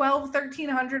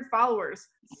 1,300 followers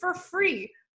for free,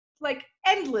 like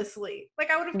endlessly.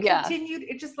 Like, I would have continued.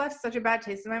 It just left such a bad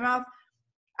taste in my mouth.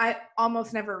 I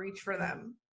almost never reach for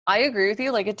them. I agree with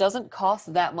you. Like, it doesn't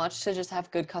cost that much to just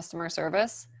have good customer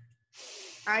service.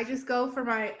 I just go for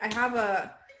I have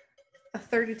a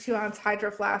 32-ounce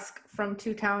hydro flask from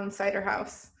Two Town Cider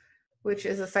House, which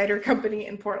is a cider company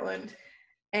in Portland.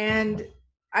 And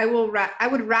I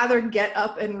would rather get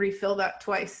up and refill that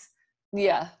twice.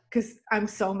 Yeah. Because I'm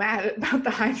so mad about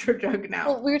the hydro jug now.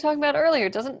 Well, we were talking about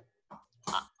earlier.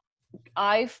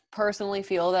 I personally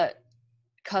feel that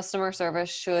customer service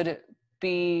should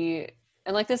be,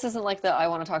 and like, this isn't like the I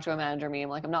want to talk to a manager meme,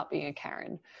 like, I'm not being a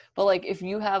Karen, but like, if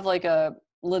you have like a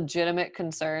legitimate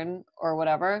concern or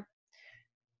whatever,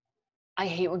 I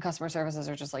hate when customer services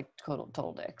are just like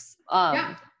total dicks.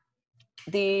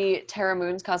 The Tara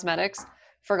Moon's Cosmetics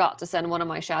forgot to send one of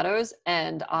my shadows,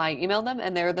 and I emailed them,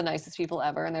 and they're the nicest people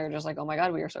ever, and they're just like, oh my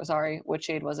god, we are so sorry, which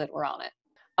shade was it, we're on it.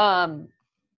 I'm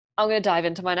gonna dive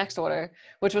into my next order,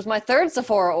 which was my third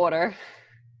Sephora order.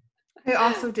 I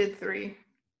also did 3.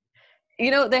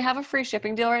 You know, they have a free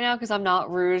shipping deal right now because I'm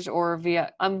not Rouge or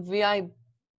I'm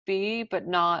VIB, but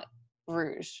not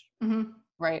Rouge. Mm-hmm.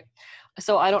 Right?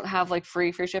 So I don't have like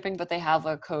free shipping, but they have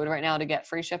a code right now to get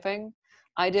free shipping.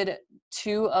 I did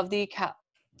 2 of the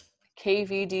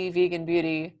KVD Vegan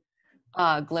Beauty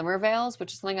Glimmer Veils,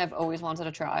 which is something I've always wanted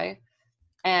to try.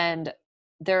 And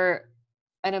they're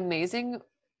an amazing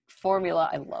formula.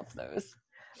 I love those.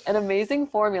 An amazing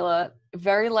formula,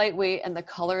 very lightweight, and the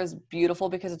color is beautiful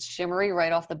because it's shimmery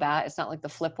right off the bat. It's not like the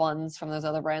flip ones from those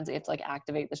other brands. It's like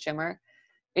activate the shimmer.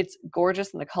 It's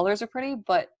gorgeous and the colors are pretty,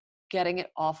 but getting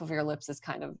it off of your lips is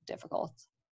kind of difficult.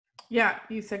 Yeah,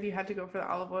 you said you had to go for the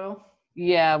olive oil.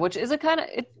 Yeah, which is a kind of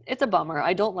it's a bummer.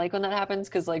 I don't like when that happens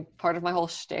because like part of my whole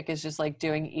shtick is just like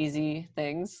doing easy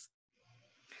things.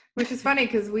 Which is funny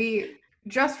because we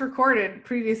just recorded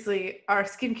previously our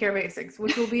skincare basics,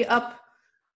 which will be up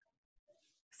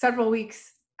several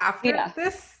weeks after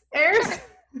this airs.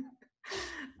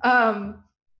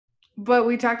 But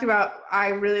we talked about I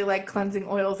really like cleansing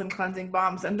oils and cleansing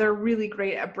balms, and they're really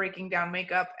great at breaking down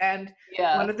makeup. And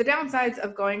one of the downsides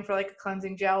of going for like a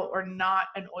cleansing gel or not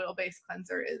an oil-based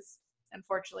cleanser is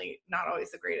unfortunately not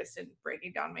always the greatest in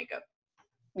breaking down makeup.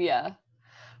 Yeah.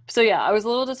 So yeah, I was a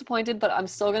little disappointed, but I'm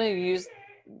still gonna use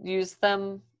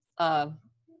them.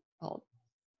 Hold.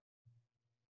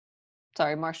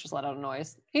 Sorry, Marsh just let out a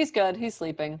noise. He's good. He's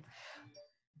sleeping.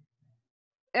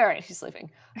 All right, he's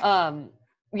sleeping.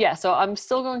 Yeah, so I'm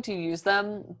still going to use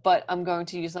them, but I'm going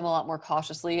to use them a lot more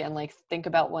cautiously and like think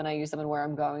about when I use them and where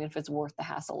I'm going and if it's worth the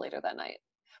hassle later that night.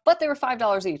 But they were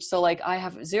 $5 each, so like I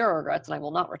have zero regrets and I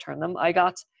will not return them. I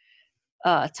got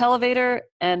Televator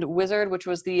and Wizard, which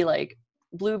was the like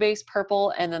blue base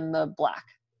purple and then the black.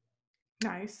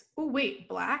 Nice. Oh wait,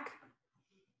 black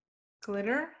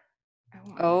glitter.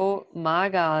 Oh my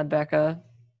God, Becca.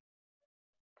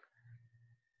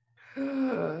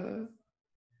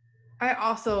 I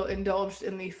also indulged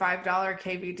in the $5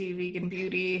 KVD Vegan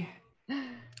Beauty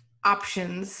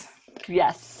options.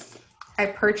 Yes. I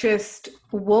purchased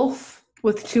Wolf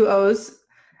with 2 O's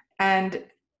and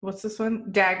what's this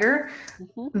one? Dagger.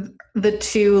 Mm-hmm. The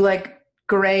 2 like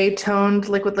gray toned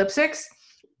liquid lipsticks.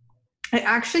 I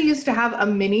actually used to have a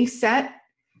mini set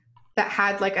that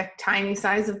had like a tiny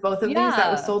size of both of these that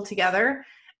was sold together.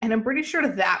 And I'm pretty sure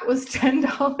that was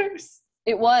 $10.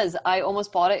 It was. I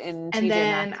almost bought it in TJ And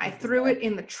then I threw it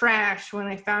in the trash when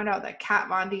I found out that Kat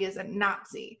Von D is a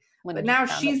Nazi. But now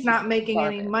she's not making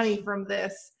any money from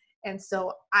this. And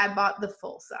so I bought the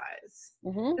full size.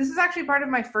 Mm-hmm. This is actually part of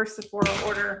my first Sephora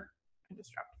order. I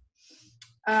just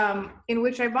dropped. In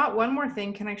which I bought one more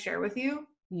thing. Can I share with you?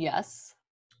 Yes.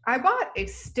 I bought a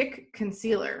stick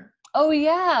concealer. Oh,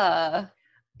 yeah.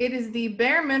 It is the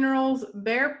Bare Minerals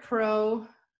Bare Pro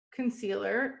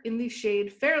concealer in the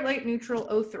shade Fair Light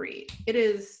Neutral 03.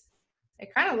 It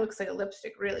kind of looks like a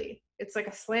lipstick, really. It's like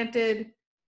a slanted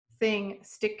thing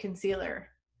stick concealer.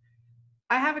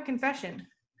 I have a confession.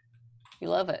 You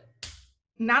love it.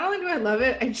 Not only do I love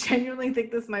it, I genuinely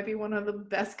think this might be one of the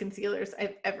best concealers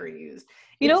I've ever used.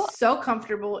 It's so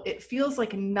comfortable. It feels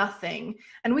like nothing.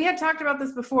 And we had talked about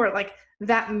this before, like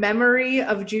that memory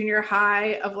of junior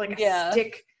high of like a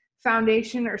stick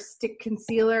foundation or stick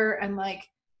concealer. And like,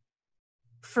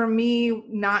 for me,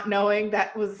 not knowing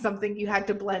that was something you had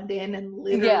to blend in and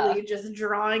literally just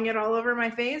drawing it all over my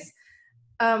face.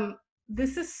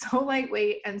 This is so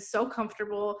lightweight and so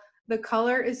comfortable. The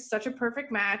color is such a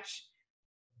perfect match.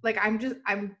 Like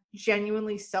I'm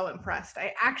genuinely so impressed.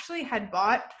 I actually had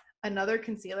bought another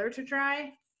concealer to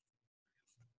try.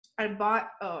 You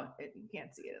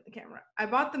can't see it in the camera. I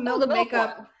bought the Milk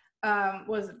Makeup,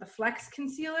 was it the Flex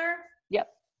Concealer? Yep.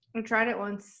 I tried it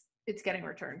once. It's getting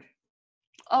returned.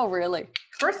 Oh, really?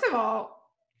 First of all,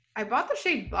 I bought the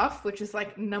shade Buff, which is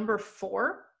like number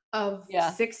 4 of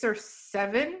 6 or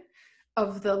 7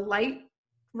 of the light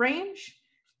range.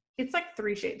 It's like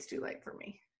 3 shades too light for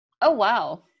me. Oh,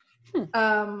 wow.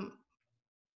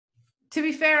 To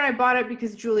be fair, I bought it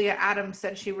because Julia Adams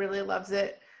said she really loves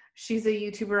it. She's a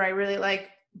YouTuber I really like,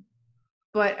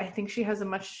 but I think she has a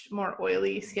much more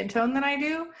oily skin tone than I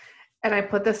do. And I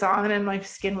put this on and my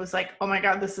skin was like, oh my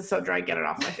God, this is so dry. Get it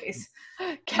off my face.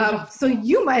 So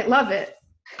you might love it.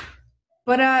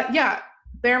 But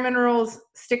Bare Minerals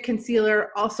Stick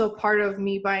Concealer, also part of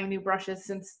me buying new brushes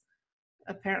since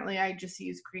apparently I just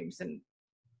use creams and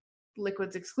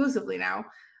liquids exclusively now.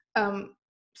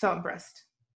 So impressed.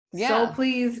 So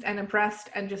pleased and impressed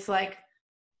and just like,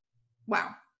 wow,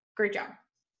 great job.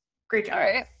 Great job. All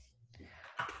right.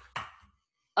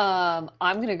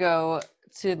 I'm going to go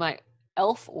to my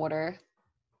e.l.f. order.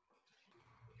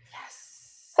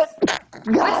 Yes.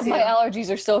 God, my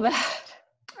allergies are so bad.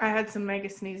 I had some mega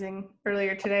sneezing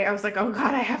earlier today. I was like, oh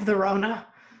God, I have the Rona.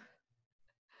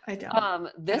 I don't.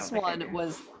 This one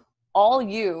was all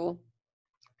you.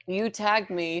 You tagged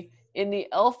me in the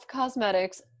e.l.f.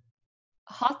 Cosmetics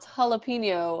Hot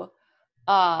Jalapeno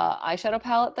eyeshadow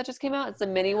palette that just came out. It's a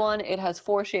mini one. It has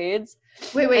 4 shades.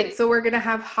 Wait. So we're going to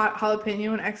have hot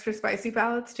jalapeno and extra spicy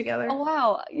palettes together? Oh,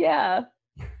 wow. Yeah.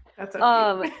 That's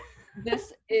so cute.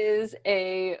 This is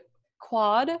a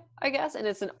quad, I guess, and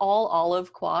it's an all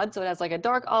olive quad. So it has like a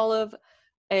dark olive,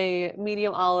 a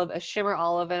medium olive, a shimmer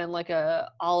olive, and like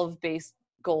a olive based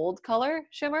gold color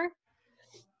shimmer.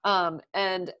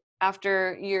 And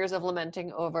after years of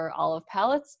lamenting over olive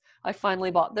palettes, I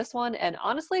finally bought this one. And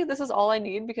honestly, this is all I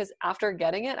need because after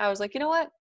getting it, I was like, you know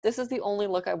what? This is the only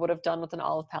look I would have done with an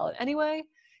olive palette anyway.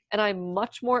 And I'm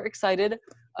much more excited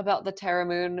about the Terra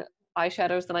Moon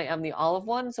eyeshadows than I am the olive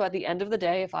one. So at the end of the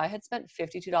day, if I had spent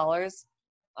 $52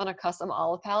 on a custom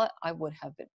olive palette, I would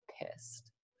have been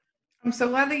pissed. I'm so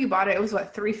glad that you bought it. It was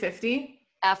what, $350?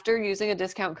 After using a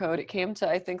discount code, it came to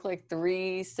I think like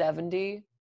 $370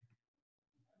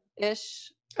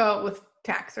 ish. Oh, with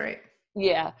tax, right?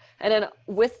 Yeah. And then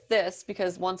with this,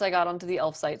 because once I got onto the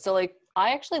e.l.f. site, so like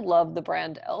I actually love the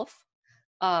brand e.l.f.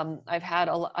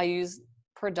 I use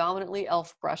predominantly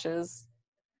e.l.f. brushes,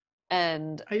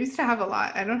 and I used to have a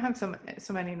lot. I don't have so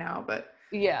many now, but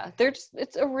yeah,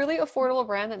 it's a really affordable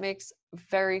brand that makes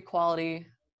high quality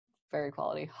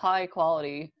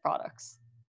products.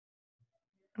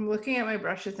 I'm looking at my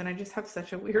brushes and I just have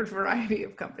such a weird variety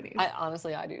of companies.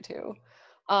 I do too.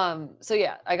 So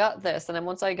yeah, I got this, and then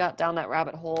once I got down that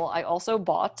rabbit hole, I also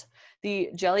bought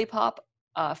the Jelly Pop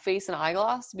face and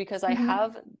eyeglass because I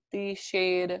have the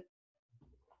shade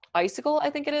Icicle, I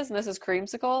think it is, and this is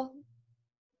Creamsicle.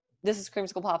 This is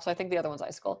Creamsicle Pop, so I think the other one's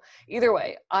Icicle. Either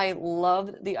way, I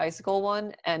loved the Icicle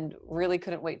one and really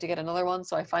couldn't wait to get another one,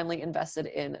 so I finally invested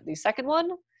in the second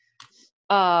one.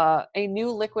 A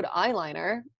new liquid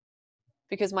eyeliner,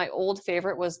 because my old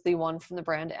favorite was the one from the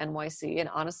brand NYC, and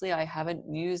honestly, I haven't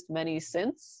used many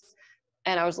since,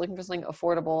 and I was looking for something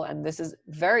affordable, and this is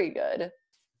very good.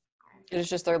 It is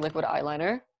just their liquid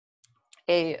eyeliner.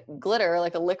 A glitter,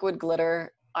 like a liquid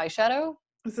glitter eyeshadow.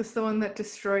 Is this the one that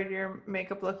destroyed your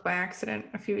makeup look by accident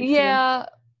a few weeks ago? Yeah.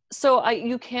 So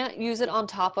you can't use it on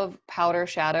top of powder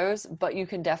shadows, but you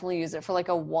can definitely use it for like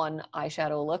a one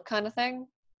eyeshadow look kind of thing.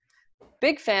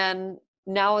 Big fan.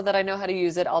 Now that I know how to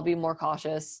use it, I'll be more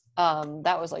cautious.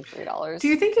 That was like $3. Do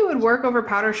you think it would work over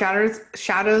powder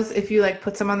shadows if you like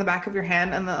put some on the back of your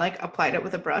hand and then like applied it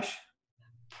with a brush?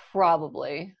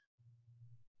 Probably.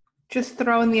 Just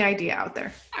throwing the idea out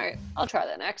there. All right, I'll try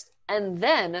that next. And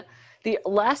then the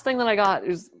last thing that I got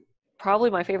is probably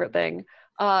my favorite thing.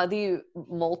 The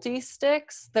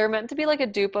multi-sticks. They're meant to be like a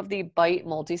dupe of the Bite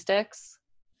multi-sticks.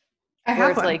 I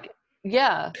have one. Like,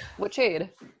 yeah. What shade?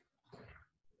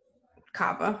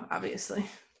 Kava, obviously.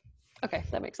 Okay,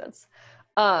 that makes sense.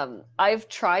 I've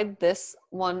tried this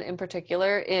one in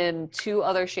particular in 2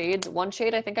 other shades. One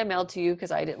shade I think I mailed to you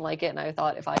because I didn't like it, and I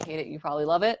thought if I hate it, you probably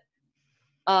love it.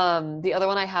 The other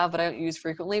one I have but I don't use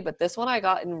frequently, but this one I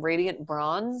got in Radiant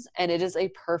Bronze, and it is a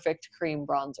perfect cream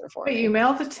bronzer for me. Wait, you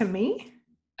mailed it to me?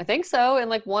 I think so, in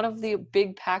like one of the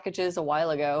big packages a while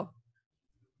ago.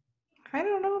 I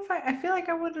don't know if I feel like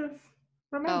I would have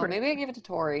remembered. Oh, maybe I gave it to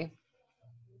Tori.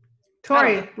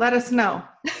 Tori, let us know.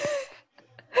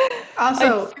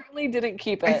 Also, I certainly didn't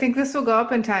keep it. I think this will go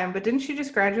up in time, but didn't she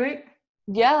just graduate?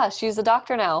 Yeah, she's a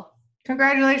doctor now.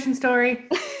 Congratulations, Tori.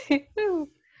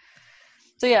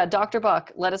 So yeah, Dr.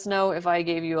 Buck, let us know if I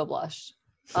gave you a blush.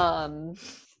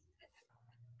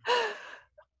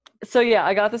 So yeah,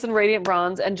 I got this in Radiant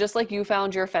Bronze, and just like you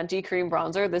found your Fenty cream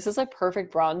bronzer, this is a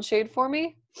perfect bronze shade for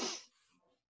me.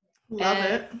 Love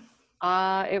it.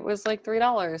 It was like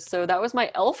 $3. So that was my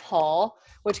e.l.f. haul,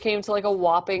 which came to like a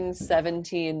whopping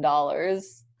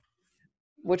 $17,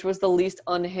 which was the least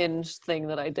unhinged thing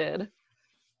that I did.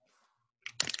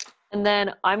 And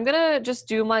then I'm gonna just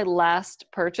do my last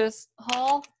purchase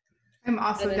haul. I'm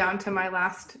also down to my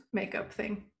last makeup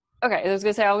thing. Okay, I was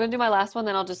gonna say I'm gonna do my last one,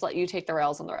 then I'll just let you take the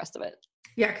rails on the rest of it.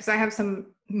 Yeah, because I have some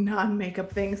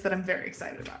non-makeup things that I'm very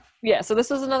excited about. Yeah, so this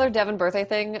was another Devin birthday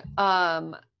thing,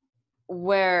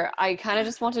 where I kind of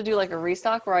just want to do like a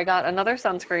restock where I got another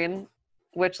sunscreen,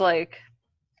 which like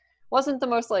wasn't the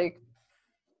most like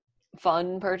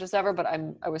fun purchase ever, but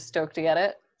I was stoked to get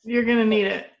it. You're gonna need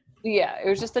it. Yeah, it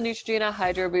was just the Neutrogena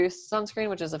Hydro Boost sunscreen,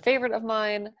 which is a favorit of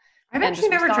mine. I've actually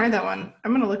never tried that one.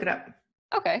 I'm gonna look it up.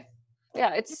 Okay.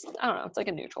 Yeah, it's, I don't know, it's like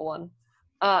a neutral one.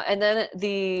 And then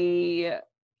the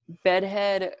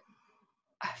Bedhead,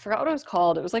 I forgot what it was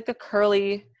called. It was like the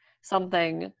curly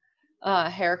something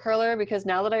hair curler, because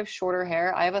now that I have shorter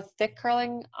hair, I have a thick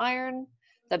curling iron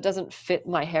that doesn't fit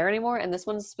my hair anymore. And this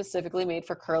one's specifically made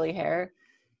for curly hair,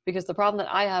 because the problem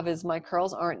that I have is my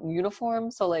curls aren't uniform.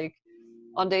 So like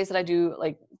on days that I do,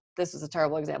 like, this is a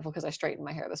terrible example because I straightened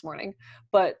my hair this morning,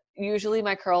 but usually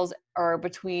my curls are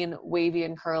between wavy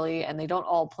and curly and they don't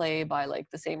all play by like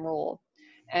the same rule.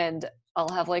 and I'll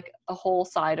have like a whole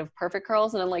side of perfect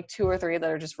curls and then like 2 or 3 that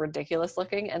are just ridiculous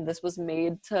looking. And this was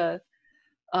made to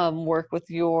work with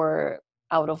your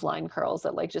out of line curls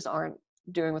that like just aren't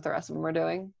doing what the rest of them are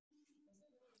doing.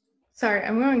 Sorry,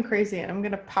 I'm going crazy and I'm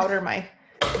gonna powder my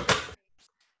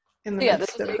in the Yeah,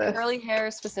 this midst is of a this. curly hair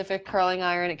specific curling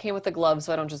iron. It came with the gloves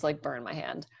so I don't just like burn my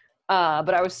hand.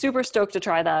 But I was super stoked to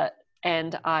try that,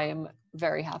 and I'm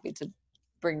very happy to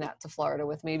bring that to Florida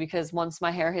with me because once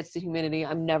my hair hits the humidity,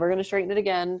 I'm never going to straighten it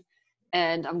again,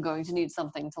 and I'm going to need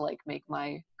something to like make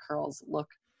my curls look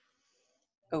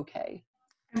okay.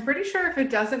 I'm pretty sure if it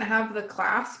doesn't have the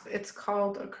clasp, it's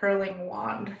called a curling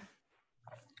wand.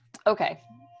 Okay.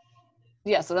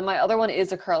 Yeah, so then my other one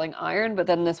is a curling iron, but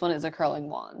then this one is a curling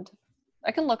wand.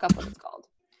 I can look up what it's called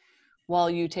while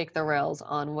you take the rails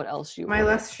on what else you Am I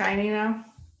ordered. less shiny now?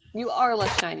 You are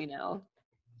less shiny now.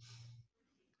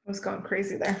 I was going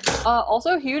crazy there.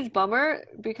 Also, huge bummer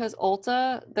because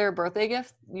Ulta, their birthday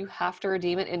gift, you have to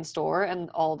redeem it in store, and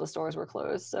all the stores were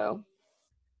closed. So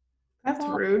That's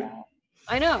rude.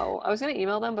 I know. I was gonna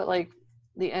email them, but like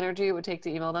the energy it would take to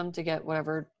email them to get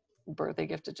whatever birthday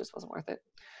gift, it just wasn't worth it.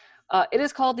 It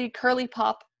is called the Curly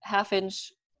Pop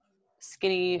half-inch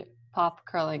skinny pop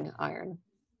curling iron.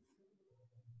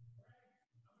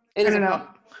 It I is don't know.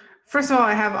 First of all,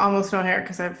 I have almost no hair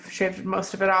because I've shaved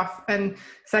most of it off. And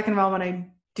second of all, when I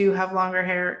do have longer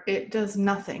hair, it does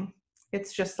nothing.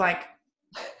 It's just like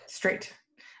straight.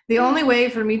 The only way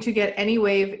for me to get any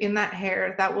wave in that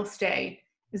hair that will stay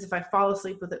is if I fall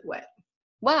asleep with it wet.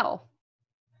 Wow.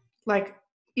 Like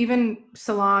even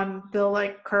salon, they'll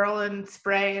like curl and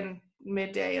spray and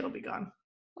midday it'll be gone.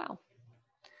 Wow.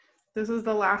 This was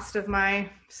the last of my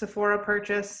Sephora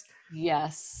purchase.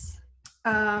 Yes.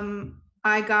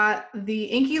 I got the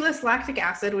Inky List lactic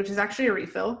acid, which is actually a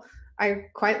refill. I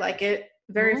quite like it.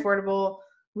 Very affordable,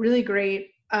 really great.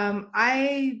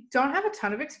 I don't have a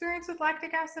ton of experience with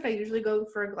lactic acid. I usually go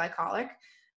for a glycolic.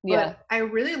 But I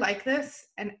really like this,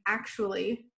 and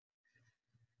actually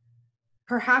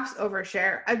perhaps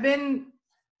overshare.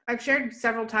 I've shared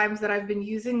several times that I've been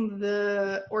using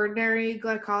the ordinary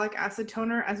glycolic acid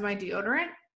toner as my deodorant.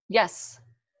 Yes.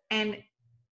 And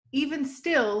even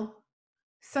still,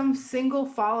 some single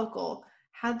follicle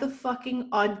had the fucking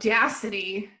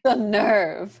audacity, the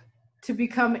nerve, to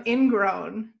become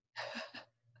ingrown.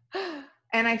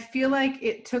 And I feel like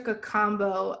it took a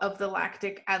combo of the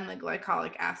lactic and the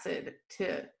glycolic acid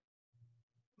to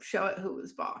show it who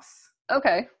was boss.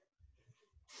 Okay.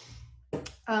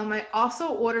 I also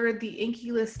ordered the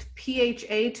Inky List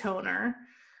PHA toner,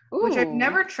 Ooh. which I've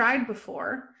never tried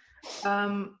before.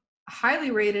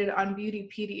 Highly rated on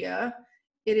Beautypedia.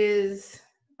 It is,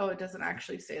 it doesn't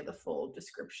actually say the full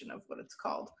description of what it's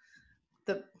called.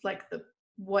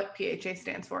 What PHA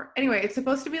stands for. Anyway, it's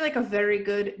supposed to be like a very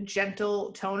good,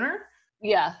 gentle toner.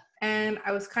 Yeah. And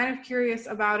I was kind of curious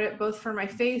about it both for my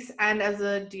face and as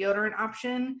a deodorant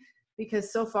option,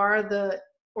 because so far the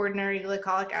ordinary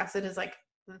glycolic acid is like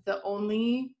the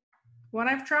only one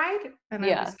I've tried, and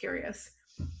I was curious.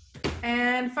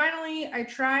 And finally, I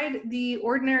tried the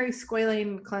ordinary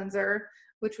squalane cleanser,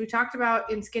 which we talked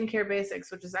about in Skincare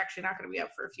Basics, which is actually not going to be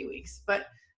up for a few weeks, but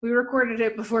we recorded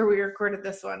it before we recorded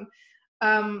this one.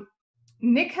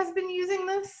 Nick has been using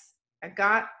this. I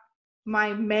got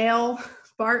my male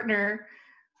partner,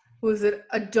 who's an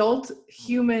adult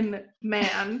human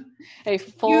man, a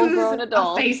full-grown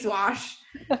adult, a face wash.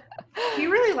 He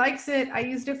really likes it. I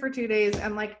used it for 2 days,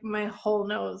 and like my whole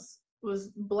nose was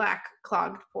black,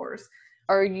 clogged pores.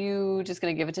 Are you just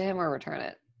gonna give it to him or return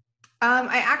it?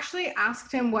 I actually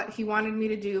asked him what he wanted me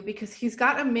to do because he's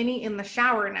got a mini in the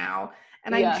shower now,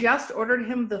 and I just ordered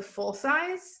him the full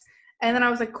size. And then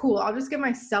I was like, cool, I'll just get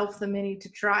myself the mini to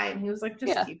try. And he was like,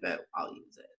 just keep it, I'll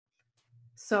use it.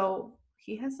 So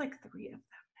he has like 3 of them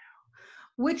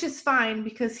now, which is fine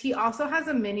because he also has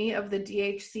a mini of the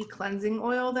DHC cleansing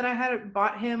oil that I had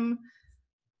bought him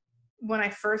when I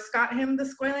first got him the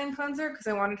squalane cleanser because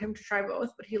I wanted him to try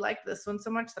both, but he liked this one so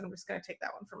much that I'm just going to take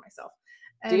that one for myself.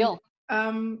 And, deal.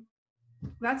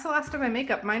 That's the last of my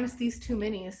makeup, minus these 2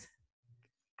 minis.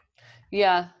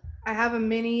 Yeah. I have a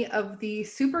mini of the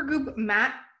Supergoop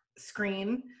matte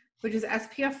screen, which is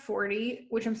SPF 40,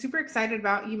 which I'm super excited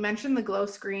about. You mentioned the glow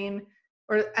screen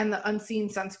and the unseen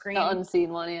sunscreen. The unseen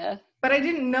one, yeah. But I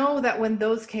didn't know that when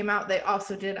those came out, they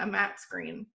also did a matte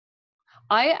screen.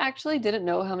 I actually didn't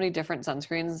know how many different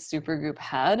sunscreens Supergoop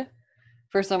had.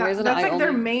 For some reason, that's like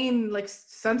their main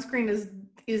sunscreen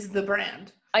is the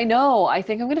brand. I know. I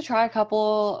think I'm going to try a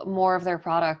couple more of their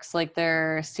products, like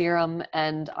their serum,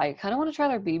 and I kind of want to try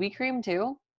their BB cream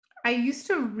too. I used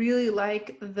to really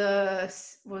like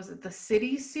was it the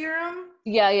City Serum?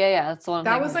 Yeah. That's the one I'm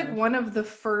That was thinking like of. one of the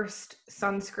first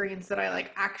sunscreens that I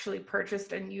like actually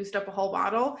purchased and used up a whole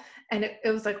bottle. And it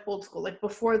was like old school, like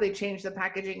before they changed the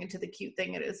packaging into the cute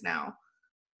thing it is now.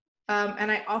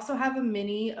 And I also have a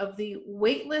mini of the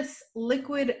weightless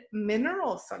liquid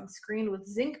mineral sunscreen with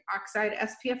zinc oxide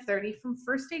SPF 30 from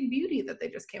First Aid Beauty that they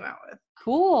just came out with.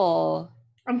 Cool.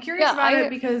 I'm curious Yeah, about it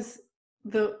because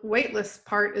the weightless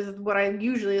part is what I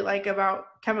usually like about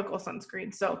chemical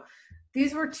sunscreen. So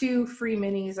these were 2 free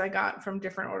minis I got from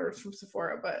different orders from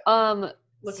Sephora, but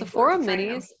looking forward Sephora to trying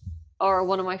them. minis are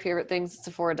one of my favorite things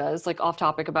Sephora does, like off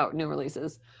topic about new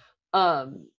releases.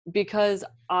 Because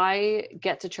I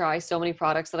get to try so many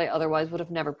products that I otherwise would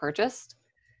have never purchased.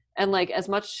 And like as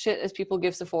much shit as people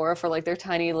give Sephora for like their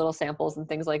tiny little samples and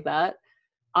things like that,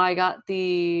 I got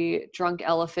the Drunk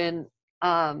Elephant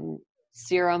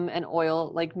serum and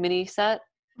oil like mini set.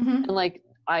 Mm-hmm. And like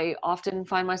I often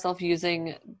find myself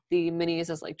using the minis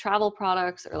as like travel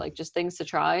products or like just things to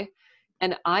try.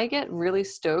 And I get really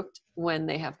stoked when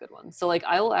they have good ones. So like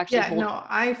I will actually Yeah, hold. no,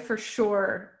 I for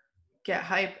sure get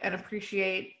hype and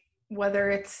appreciate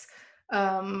whether it's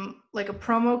like a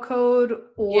promo code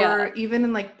Yeah. or even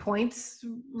in like points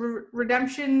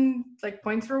redemption, like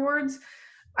points rewards.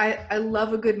 I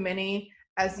love a good mini.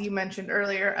 As you mentioned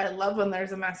earlier, I love when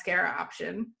there's a mascara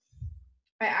option.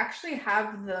 I actually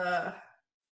have the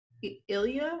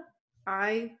Ilia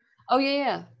I Oh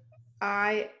yeah.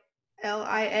 ILIA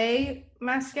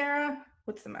mascara.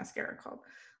 What's the mascara called?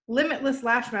 Limitless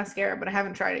Lash Mascara, but I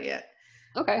haven't tried it yet.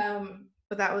 Okay.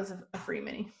 But that was a free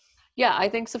mini. Yeah, I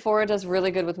think Sephora does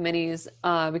really good with minis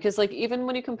because like even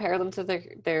when you compare them to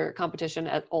their competition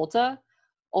at Ulta,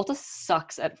 Ulta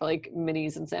sucks at like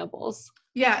minis and samples.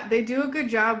 Yeah, they do a good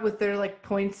job with their like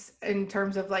points in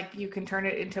terms of like you can turn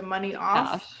it into money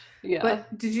off. Cash. Yeah.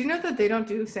 But did you know that they don't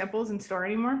do samples in store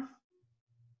anymore?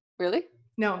 Really?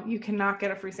 No, you cannot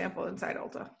get a free sample inside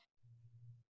Ulta.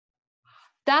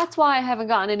 That's why I haven't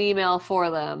gotten an email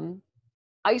for them.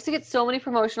 I used to get so many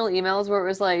promotional emails where it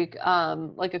was like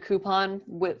a coupon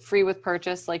with free with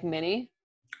purchase like mini.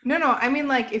 No, I mean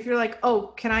like if you're like,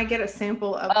 oh, can I get a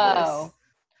sample of this? Oh.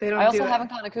 They I don't do also it. haven't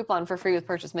gotten a coupon for free with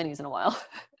purchase minis in a while.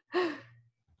 I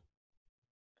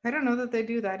don't know that they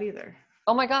do that either.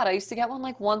 Oh my god, I used to get one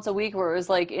like once a week where it was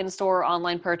like in-store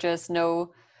online purchase,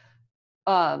 no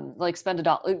like spend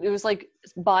 $1. It was like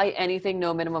buy anything,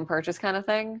 no minimum purchase kind of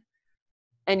thing.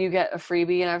 And you get a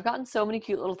freebie. And I've gotten so many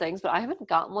cute little things, but I haven't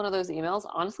gotten one of those emails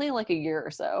honestly in like a year or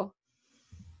so.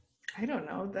 I don't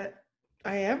know that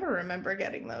I ever remember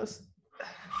getting those.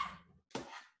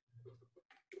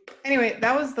 Anyway,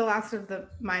 that was the last of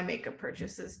my makeup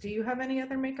purchases. Do you have any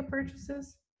other makeup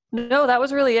purchases? No, that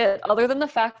was really it. Other than the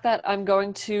fact that I'm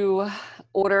going to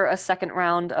order a second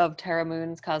round of Tara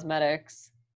Moon's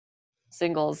cosmetics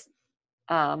singles.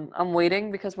 I'm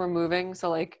waiting because we're moving, so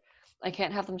like I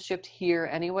can't have them shipped here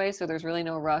anyway, so there's really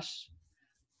no rush.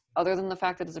 Other than the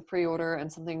fact that it's a pre-order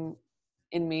and something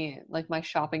in me, like my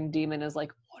shopping demon is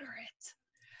like, order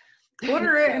it.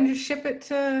 Order it and So, just ship it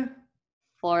to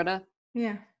Florida.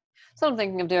 yeah. That's what I'm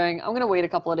thinking of doing. I'm gonna wait a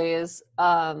couple of days.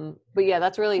 But yeah,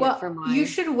 that's really it for Well, you my.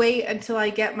 should wait until I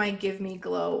get my Give Me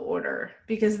Glow order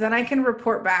because then I can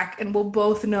report back and we'll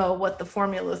both know what the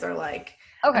formulas are like.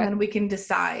 And Okay, then we can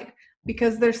decide.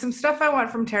 Because there's some stuff I want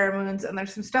from Terra Moons and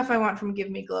there's some stuff I want from Give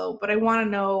Me Glow, but I want to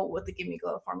know what the Give Me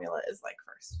Glow formula is like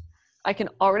first. I can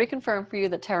already confirm for you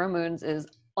that Tara Moons is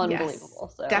Yes,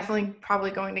 unbelievable. So definitely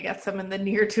probably going to get some in the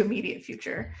near to immediate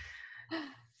future.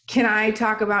 Can I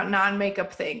talk about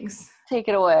non-makeup things? take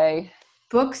it away.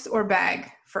 Books or bag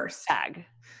first? Bag.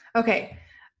 Okay.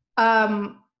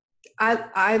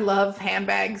 I love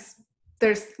handbags.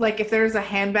 There's like if there's a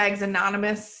handbags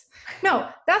anonymous. No,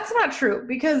 that's not true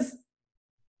because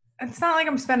it's not like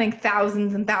I'm spending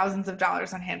thousands and thousands of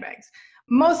dollars on handbags.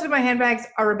 Most of my handbags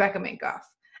are Rebecca Minkoff.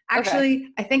 Okay.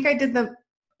 Actually, I think I did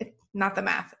not the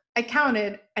math. I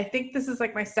counted. I think this is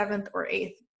like my 7th or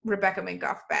 8th Rebecca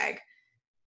Minkoff bag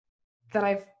that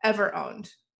I've ever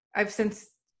owned. I've since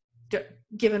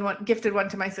gifted one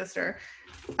to my sister.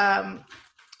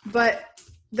 But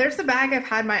there's a bag I've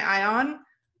had my eye on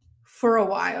for a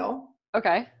while.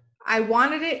 Okay. I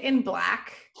wanted it in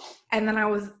black, and then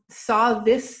I saw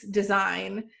this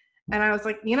design, and I was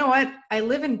like, you know what? I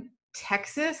live in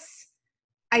Texas.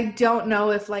 I don't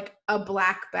know if like a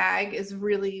black bag is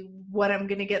really what I'm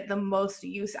gonna get the most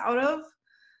use out of.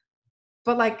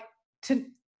 But like to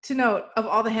note, of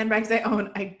all the handbags I own,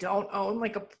 I don't own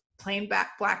like a plain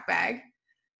black bag.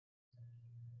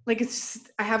 Like it's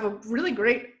just I have a really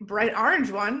great bright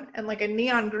orange one and like a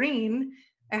neon green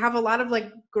I have a lot of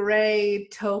like gray,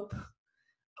 taupe,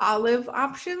 olive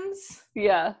options.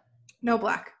 Yeah. No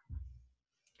black.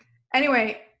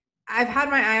 Anyway, I've had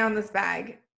my eye on this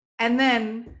bag. And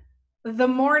then the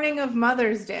morning of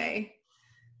Mother's Day,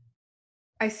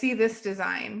 I see this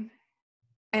design.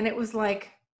 And it was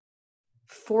like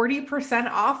 40%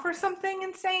 off or something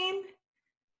insane.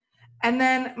 And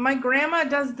then my grandma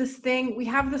does this thing. We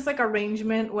have this like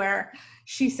arrangement where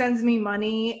she sends me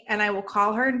money and I will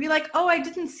call her and be like, oh, I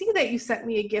didn't see that you sent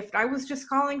me a gift. I was just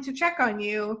calling to check on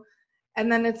you.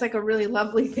 And then it's like a really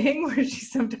lovely thing where she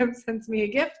sometimes sends me a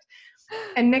gift.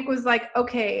 And Nick was like,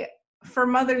 okay, for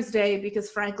Mother's Day,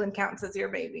 because Franklin counts as your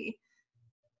baby,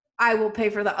 I will pay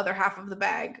for the other half of the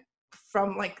bag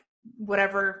from like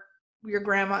whatever your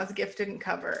grandma's gift didn't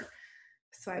cover.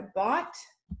 So I bought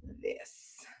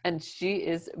this. And she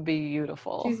is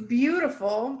beautiful. She's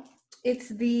beautiful. It's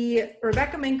the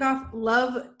Rebecca Minkoff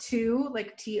Love 2,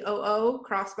 like TOO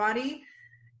crossbody.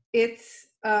 It's,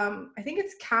 I think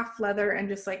it's calf leather and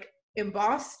just like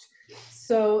embossed.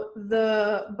 So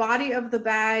the body of the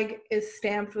bag is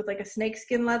stamped with like a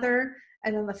snakeskin leather,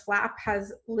 and then the flap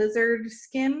has lizard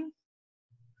skin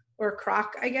or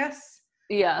croc, I guess.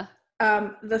 Yeah.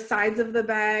 The sides of the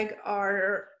bag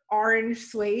are orange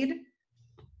suede.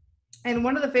 And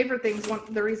one of the favorite things,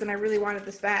 the reason I really wanted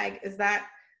this bag is that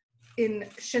in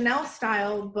Chanel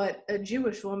style, but a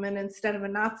Jewish woman instead of a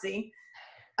Nazi,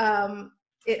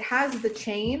 it has the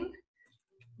chain,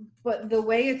 but the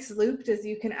way it's looped is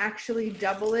you can actually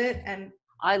double it and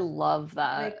I love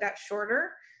that. Make that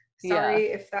shorter.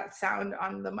 Sorry if that sound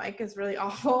on the mic is really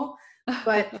awful,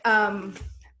 but I'm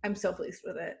so pleased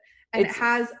with it. And it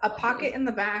has a pocket in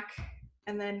the back,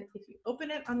 and then if you open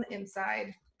it on the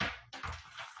inside,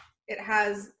 it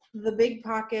has the big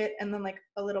pocket and then like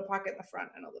a little pocket in the front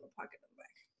and a little pocket in the back.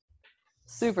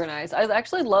 Super nice. I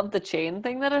actually love the chain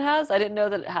thing that it has. I didn't know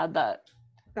that it had that.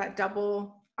 That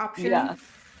double option. Yeah.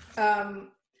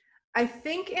 I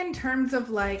think in terms of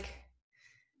like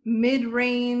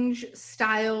mid-range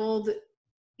styled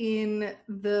in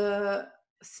the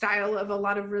style of a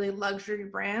lot of really luxury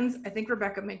brands, I think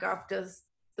Rebecca Minkoff does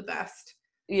the best.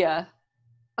 Yeah.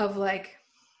 Of like,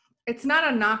 it's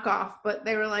not a knockoff, but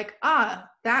they were like,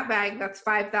 that bag that's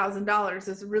 $5,000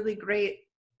 is really great.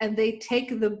 And they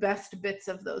take the best bits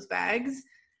of those bags.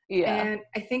 Yeah. And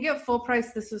I think at full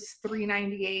price, this was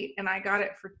 $398 and I got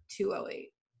it for $208.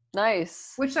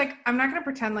 Nice. Which, like, I'm not going to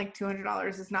pretend like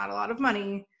 $200 is not a lot of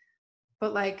money,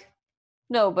 but like,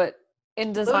 no, but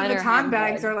in designer Louis Vuitton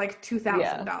bags are like $2,000.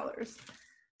 Yeah.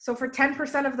 So for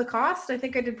 10% of the cost, I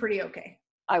think I did pretty okay.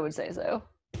 I would say so.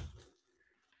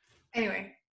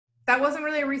 Anyway, that wasn't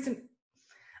really a recent,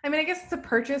 I mean, I guess it's a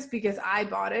purchase because I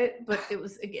bought it, but it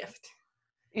was a gift.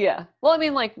 Yeah. Well, I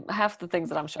mean, like half the things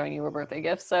that I'm showing you were birthday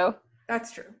gifts, so.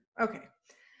 That's true. Okay.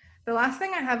 The last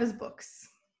thing I have is books.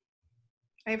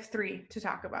 I have 3 to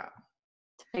talk about.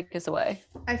 Take us away.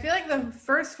 I feel like the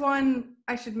first one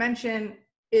I should mention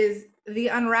is The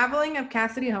Unraveling of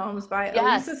Cassidy Holmes by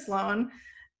Elisa Sloan.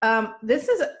 This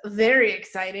is very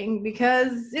exciting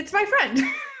because it's my friend.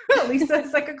 Elisa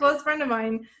is like a close friend of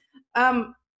mine.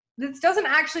 This doesn't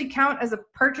actually count as a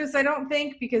purchase, I don't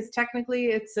think, because technically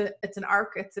it's an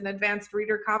ARC, it's an advanced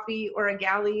reader copy, or a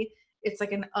galley. It's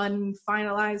like an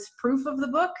unfinalized proof of the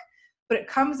book. But it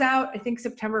comes out, I think,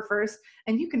 September 1st,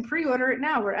 and you can pre-order it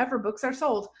now wherever books are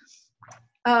sold.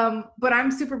 But I'm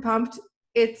super pumped.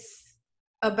 It's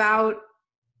about,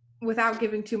 without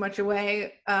giving too much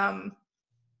away,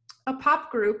 a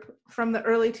pop group from the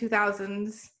early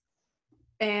 2000s,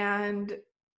 and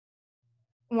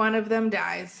one of them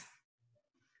dies.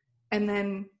 And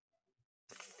then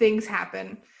things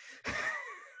happen.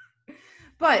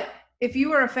 But if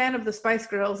you are a fan of the Spice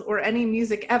Girls or any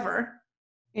music ever,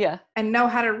 yeah, and know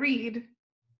how to read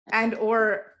and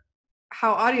or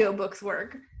how audiobooks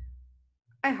work,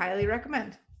 I highly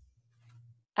recommend.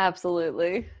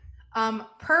 Absolutely.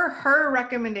 Per her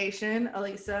recommendation,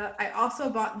 Elisa, I also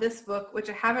bought this book, which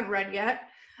I haven't read yet.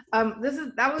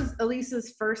 That was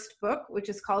Elisa's first book, which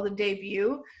is called A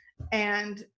Debut.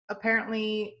 And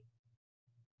apparently,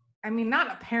 I mean,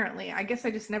 not apparently, I guess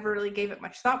I just never really gave it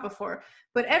much thought before.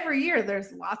 But every year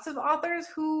there's lots of authors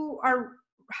who are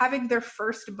having their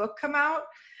first book come out,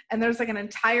 and there's like an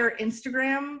entire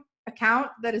Instagram account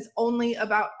that is only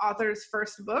about authors'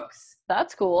 first books.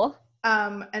 That's cool.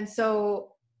 And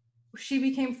so she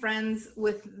became friends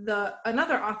with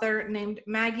another author named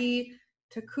Maggie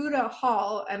Takuda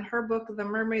Hall, and her book The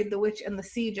Mermaid, the Witch, and the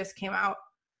Sea just came out.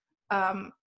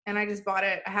 And I just bought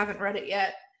it. I haven't read it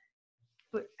yet,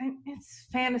 but it's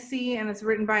fantasy and it's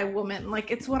written by a woman. Like,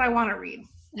 it's what I want to read.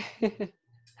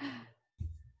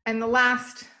 And the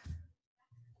last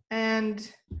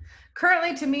And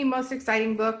currently, to me, most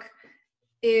exciting book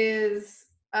is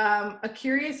A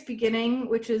Curious Beginning,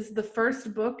 which is the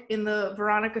first book in the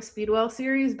Veronica Speedwell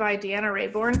series by Deanna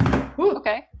Raybourn. Ooh.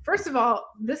 Okay. First of all,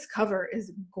 this cover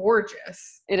is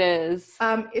gorgeous. It is.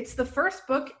 It's the first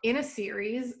book in a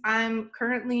series. I'm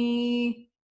currently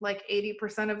like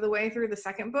 80% of the way through the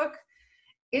second book.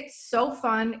 It's so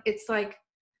fun. It's like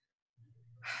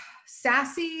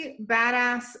sassy,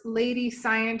 badass lady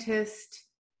scientist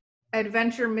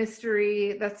adventure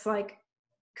mystery that's like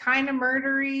kind of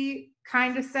murdery,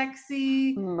 kind of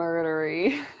sexy.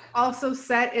 Murdery. Also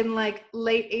set in like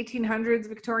late 1800s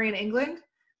Victorian England.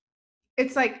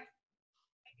 It's like,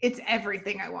 it's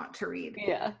everything I want to read.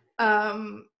 Yeah.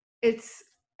 It's,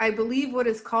 I believe, what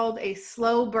is called a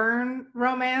slow burn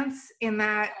romance, in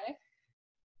that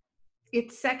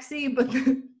it's sexy, but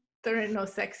there ain't no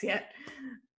sex yet.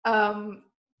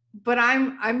 But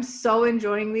I'm so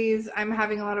enjoying these. I'm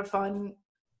having a lot of fun.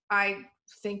 I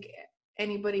think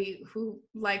anybody who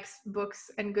likes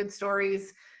books and good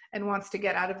stories and wants to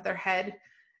get out of their head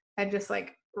and just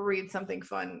like read something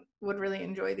fun would really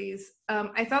enjoy these.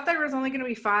 I thought there was only going to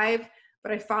be 5,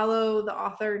 but I follow the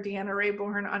author Deanna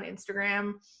Raybourn on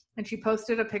Instagram, and she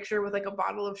posted a picture with like a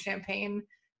bottle of champagne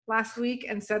last week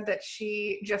and said that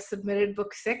she just submitted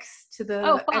book 6 to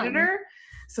the editor.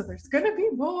 So there's going to be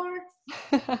more.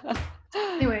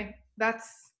 Anyway,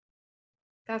 that's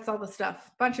all the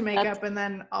stuff. Bunch of makeup, and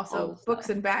then also books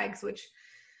and bags, which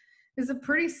is a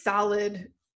pretty solid,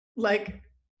 like,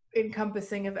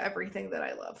 encompassing of everything that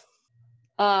I love.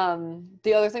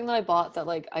 The other thing that I bought that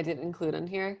like I didn't include in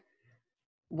here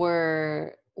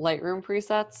were Lightroom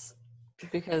presets,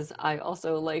 because I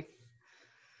also like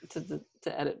to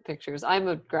edit pictures. I'm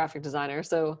a graphic designer,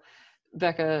 so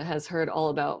Becca has heard all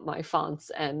about my fonts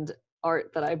and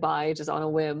art that I buy just on a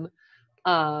whim.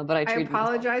 But I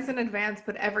apologize in advance,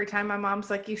 but every time my mom's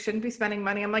like, you shouldn't be spending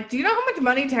money, I'm like, do you know how much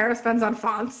money Tara spends on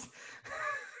fonts?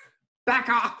 Back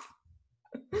off.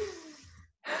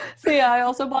 So yeah, I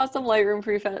also bought some Lightroom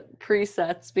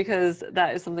presets because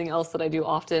that is something else that I do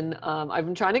often. I've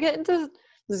been trying to get into,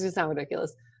 this is gonna sound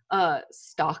ridiculous,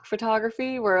 stock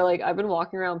photography, where like I've been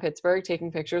walking around Pittsburgh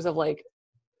taking pictures of like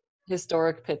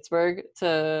historic Pittsburgh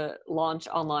to launch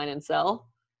online and sell.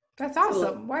 That's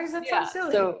awesome. Why does that sound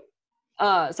silly? So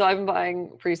I've been buying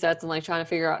presets and like trying to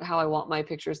figure out how I want my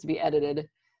pictures to be edited.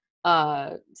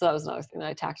 So that was another thing that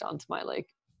I tacked onto my like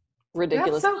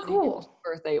ridiculous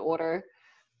birthday order.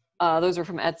 Those are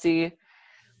from Etsy.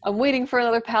 I'm waiting for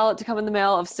another palette to come in the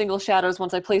mail of single shadows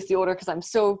once I place the order, because I'm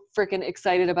so freaking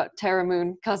excited about Terra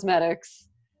Moon Cosmetics.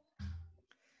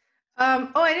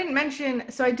 I didn't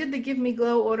mention, so I did the Give Me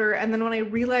Glow order, and then when I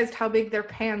realized how big their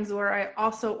pans were, I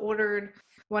also ordered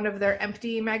one of their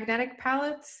empty magnetic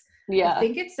palettes. Yeah. I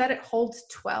think it said it holds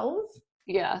 12.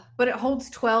 Yeah. But it holds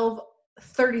 12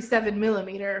 37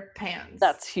 millimeter pans.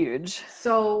 That's huge.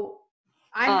 So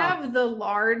I have the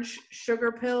large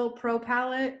Sugar Pill Pro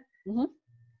palette,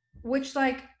 which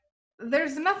like,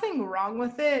 there's nothing wrong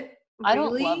with it. Really. I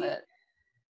don't love it.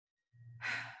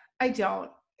 I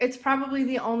don't. It's probably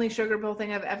the only Sugar Pill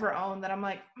thing I've ever owned that I'm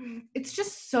like, it's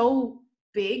just so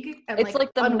big. And it's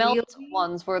like the unwieldy. melt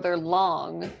ones where they're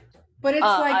long. But it's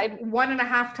like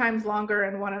 1.5 times longer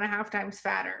and 1.5 times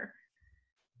fatter.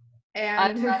 And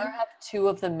I'd rather have 2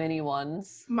 of the mini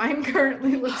ones. Mine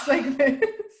currently looks like this.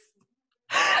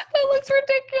 That looks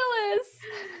ridiculous.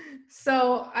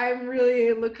 So I'm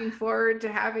really looking forward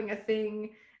to having a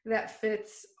thing that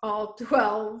fits all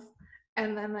 12,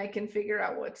 and then I can figure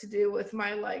out what to do with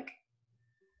my, like,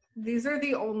 these are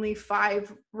the only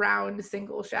 5 round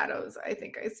single shadows I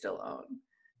think I still own.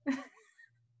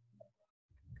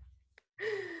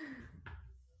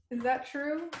 Is that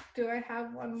true? Do I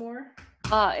have one more?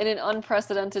 In an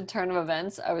unprecedented turn of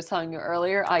events, I was telling you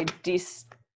earlier, Did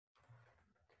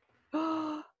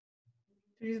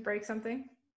you just break something?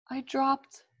 I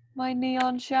dropped my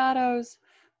neon shadows.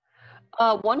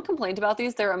 One complaint about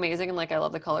these, they're amazing and like I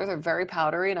love the color. They're very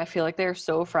powdery and I feel like they're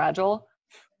so fragile.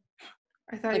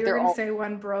 I thought you were going to say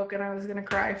one broke and I was going to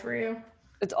cry for you.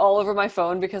 It's all over my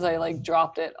phone because I like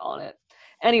dropped it on it.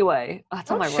 Anyway, that's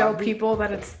on my show people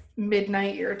that it's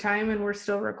midnight your time and we're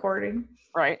still recording.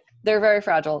 Right. They're very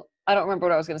fragile. I don't remember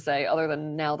what I was going to say other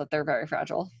than now that they're very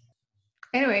fragile.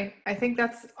 Anyway, I think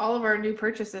that's all of our new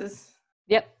purchases.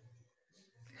 Yep.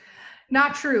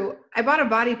 Not true. I bought a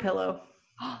body pillow.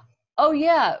 Oh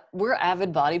yeah, we're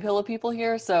avid body pillow people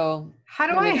here, so how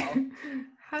do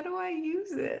I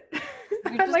use it?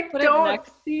 You just like put it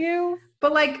next to you.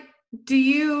 But like, do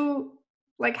you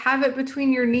like have it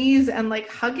between your knees and like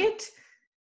hug it?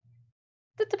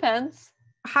 That depends.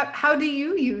 How do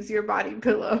you use your body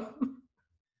pillow?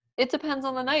 It depends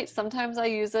on the night. Sometimes I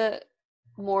use it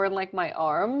more in like my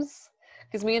arms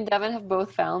because me and Devin have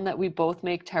both found that we both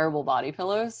make terrible body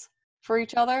pillows for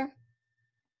each other.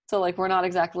 So like we're not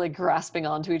exactly like grasping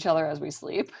onto each other as we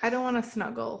sleep. I don't want to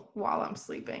snuggle while I'm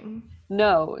sleeping.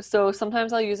 No. So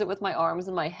sometimes I'll use it with my arms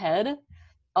and my head.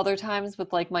 Other times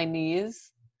with like my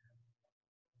knees.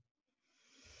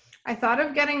 I thought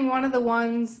of getting one of the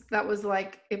ones that was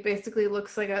like, it basically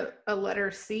looks like a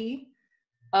letter C.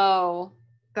 Oh.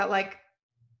 That like,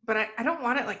 but I don't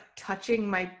want it like touching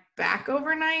my back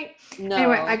overnight. No.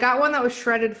 Anyway, I got one that was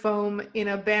shredded foam in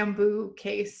a bamboo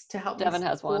case to help Devin me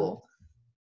has cool. one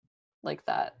like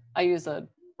that. I use a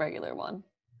regular one.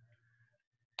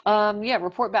 Yeah,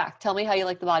 report back. Tell me how you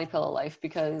like the body pillow life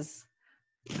because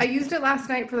I used it last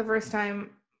night for the first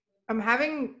time. I'm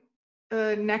having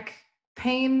a neck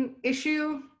pain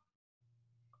issue.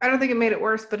 I don't think it made it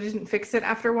worse, but it didn't fix it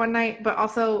after one night. But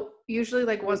also, usually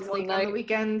like once a week on the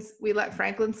weekends, we let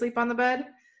Franklin sleep on the bed.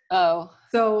 Oh.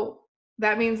 So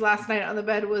that means last night on the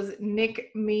bed was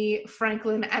Nick, me,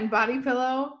 Franklin, and body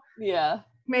pillow. Yeah.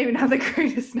 Maybe not the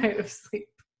greatest night of sleep.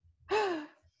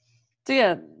 So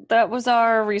yeah, that was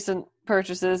our recent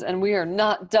purchases, and we are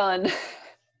not done.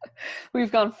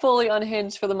 We've gone fully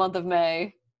unhinged for the month of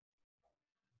May.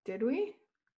 Did we?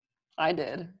 I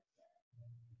did.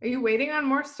 Are you waiting on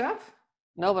more stuff?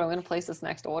 No, but I'm going to place this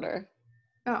next order.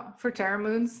 Oh, for Tara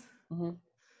Moons? Mm-hmm.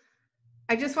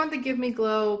 I just want the Give Me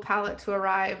Glow palette to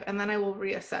arrive, and then I will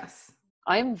reassess.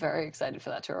 I'm very excited for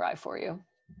that to arrive for you.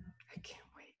 I can't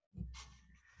wait.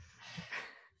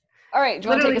 All right, do you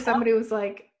want to take us somebody was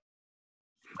like,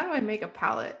 how do I make a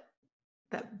palette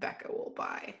that Beka will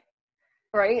buy?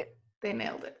 Right? They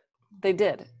nailed it. They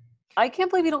did. I can't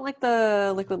believe you don't like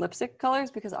the liquid lipstick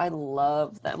colors because I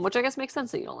love them, which I guess makes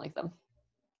sense that you don't like them.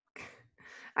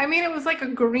 I mean, it was like a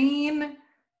green,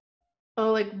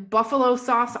 like buffalo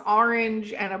sauce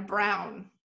orange, and a brown.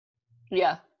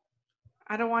 Yeah.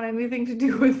 I don't want anything to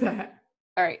do with that.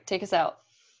 All right, take us out.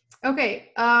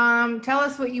 Okay. Tell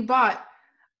us what you bought.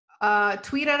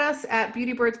 Tweet at us at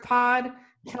BeautyBirdsPod.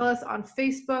 Tell us on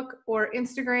Facebook or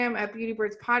Instagram at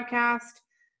BeautyBirdsPodcast.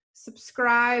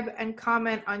 Subscribe and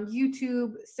comment on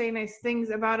YouTube. Say nice things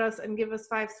about us and give us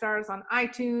 5 stars on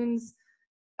iTunes.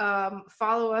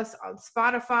 Follow us on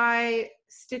Spotify,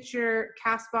 Stitcher,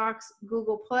 Castbox,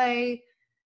 Google Play,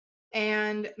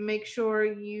 and make sure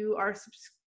you are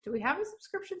do we have a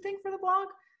subscription thing for the blog?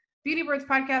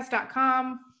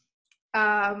 beautybirdspodcast.com,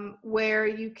 where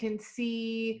you can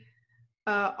see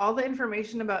all the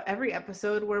information about every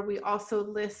episode, where we also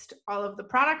list all of the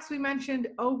products we mentioned.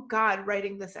 Oh God,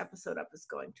 writing this episode up is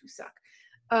going to suck.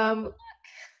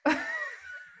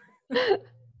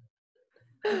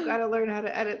 I've got to learn how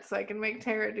to edit so I can make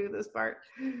Tara do this part.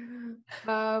 And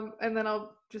then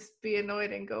I'll just be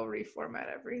annoyed and go reformat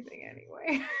everything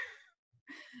anyway.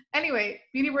 Anyway,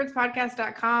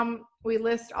 beautybirdspodcast.com. We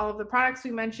list all of the products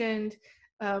we mentioned.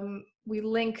 We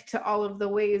link to all of the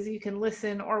ways you can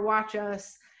listen or watch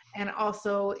us. And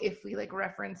also if we like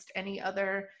referenced any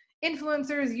other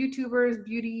influencers, YouTubers,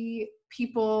 beauty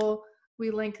people,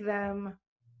 we link them,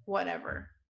 whatever.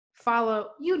 Follow,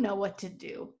 you know what to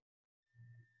do.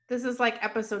 This is like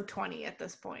episode 20 at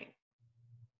this point.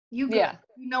 You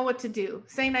know what to do.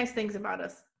 Say nice things about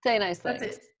us. Say nice things.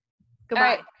 That's it. Goodbye.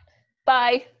 Right.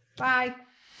 Bye. Bye.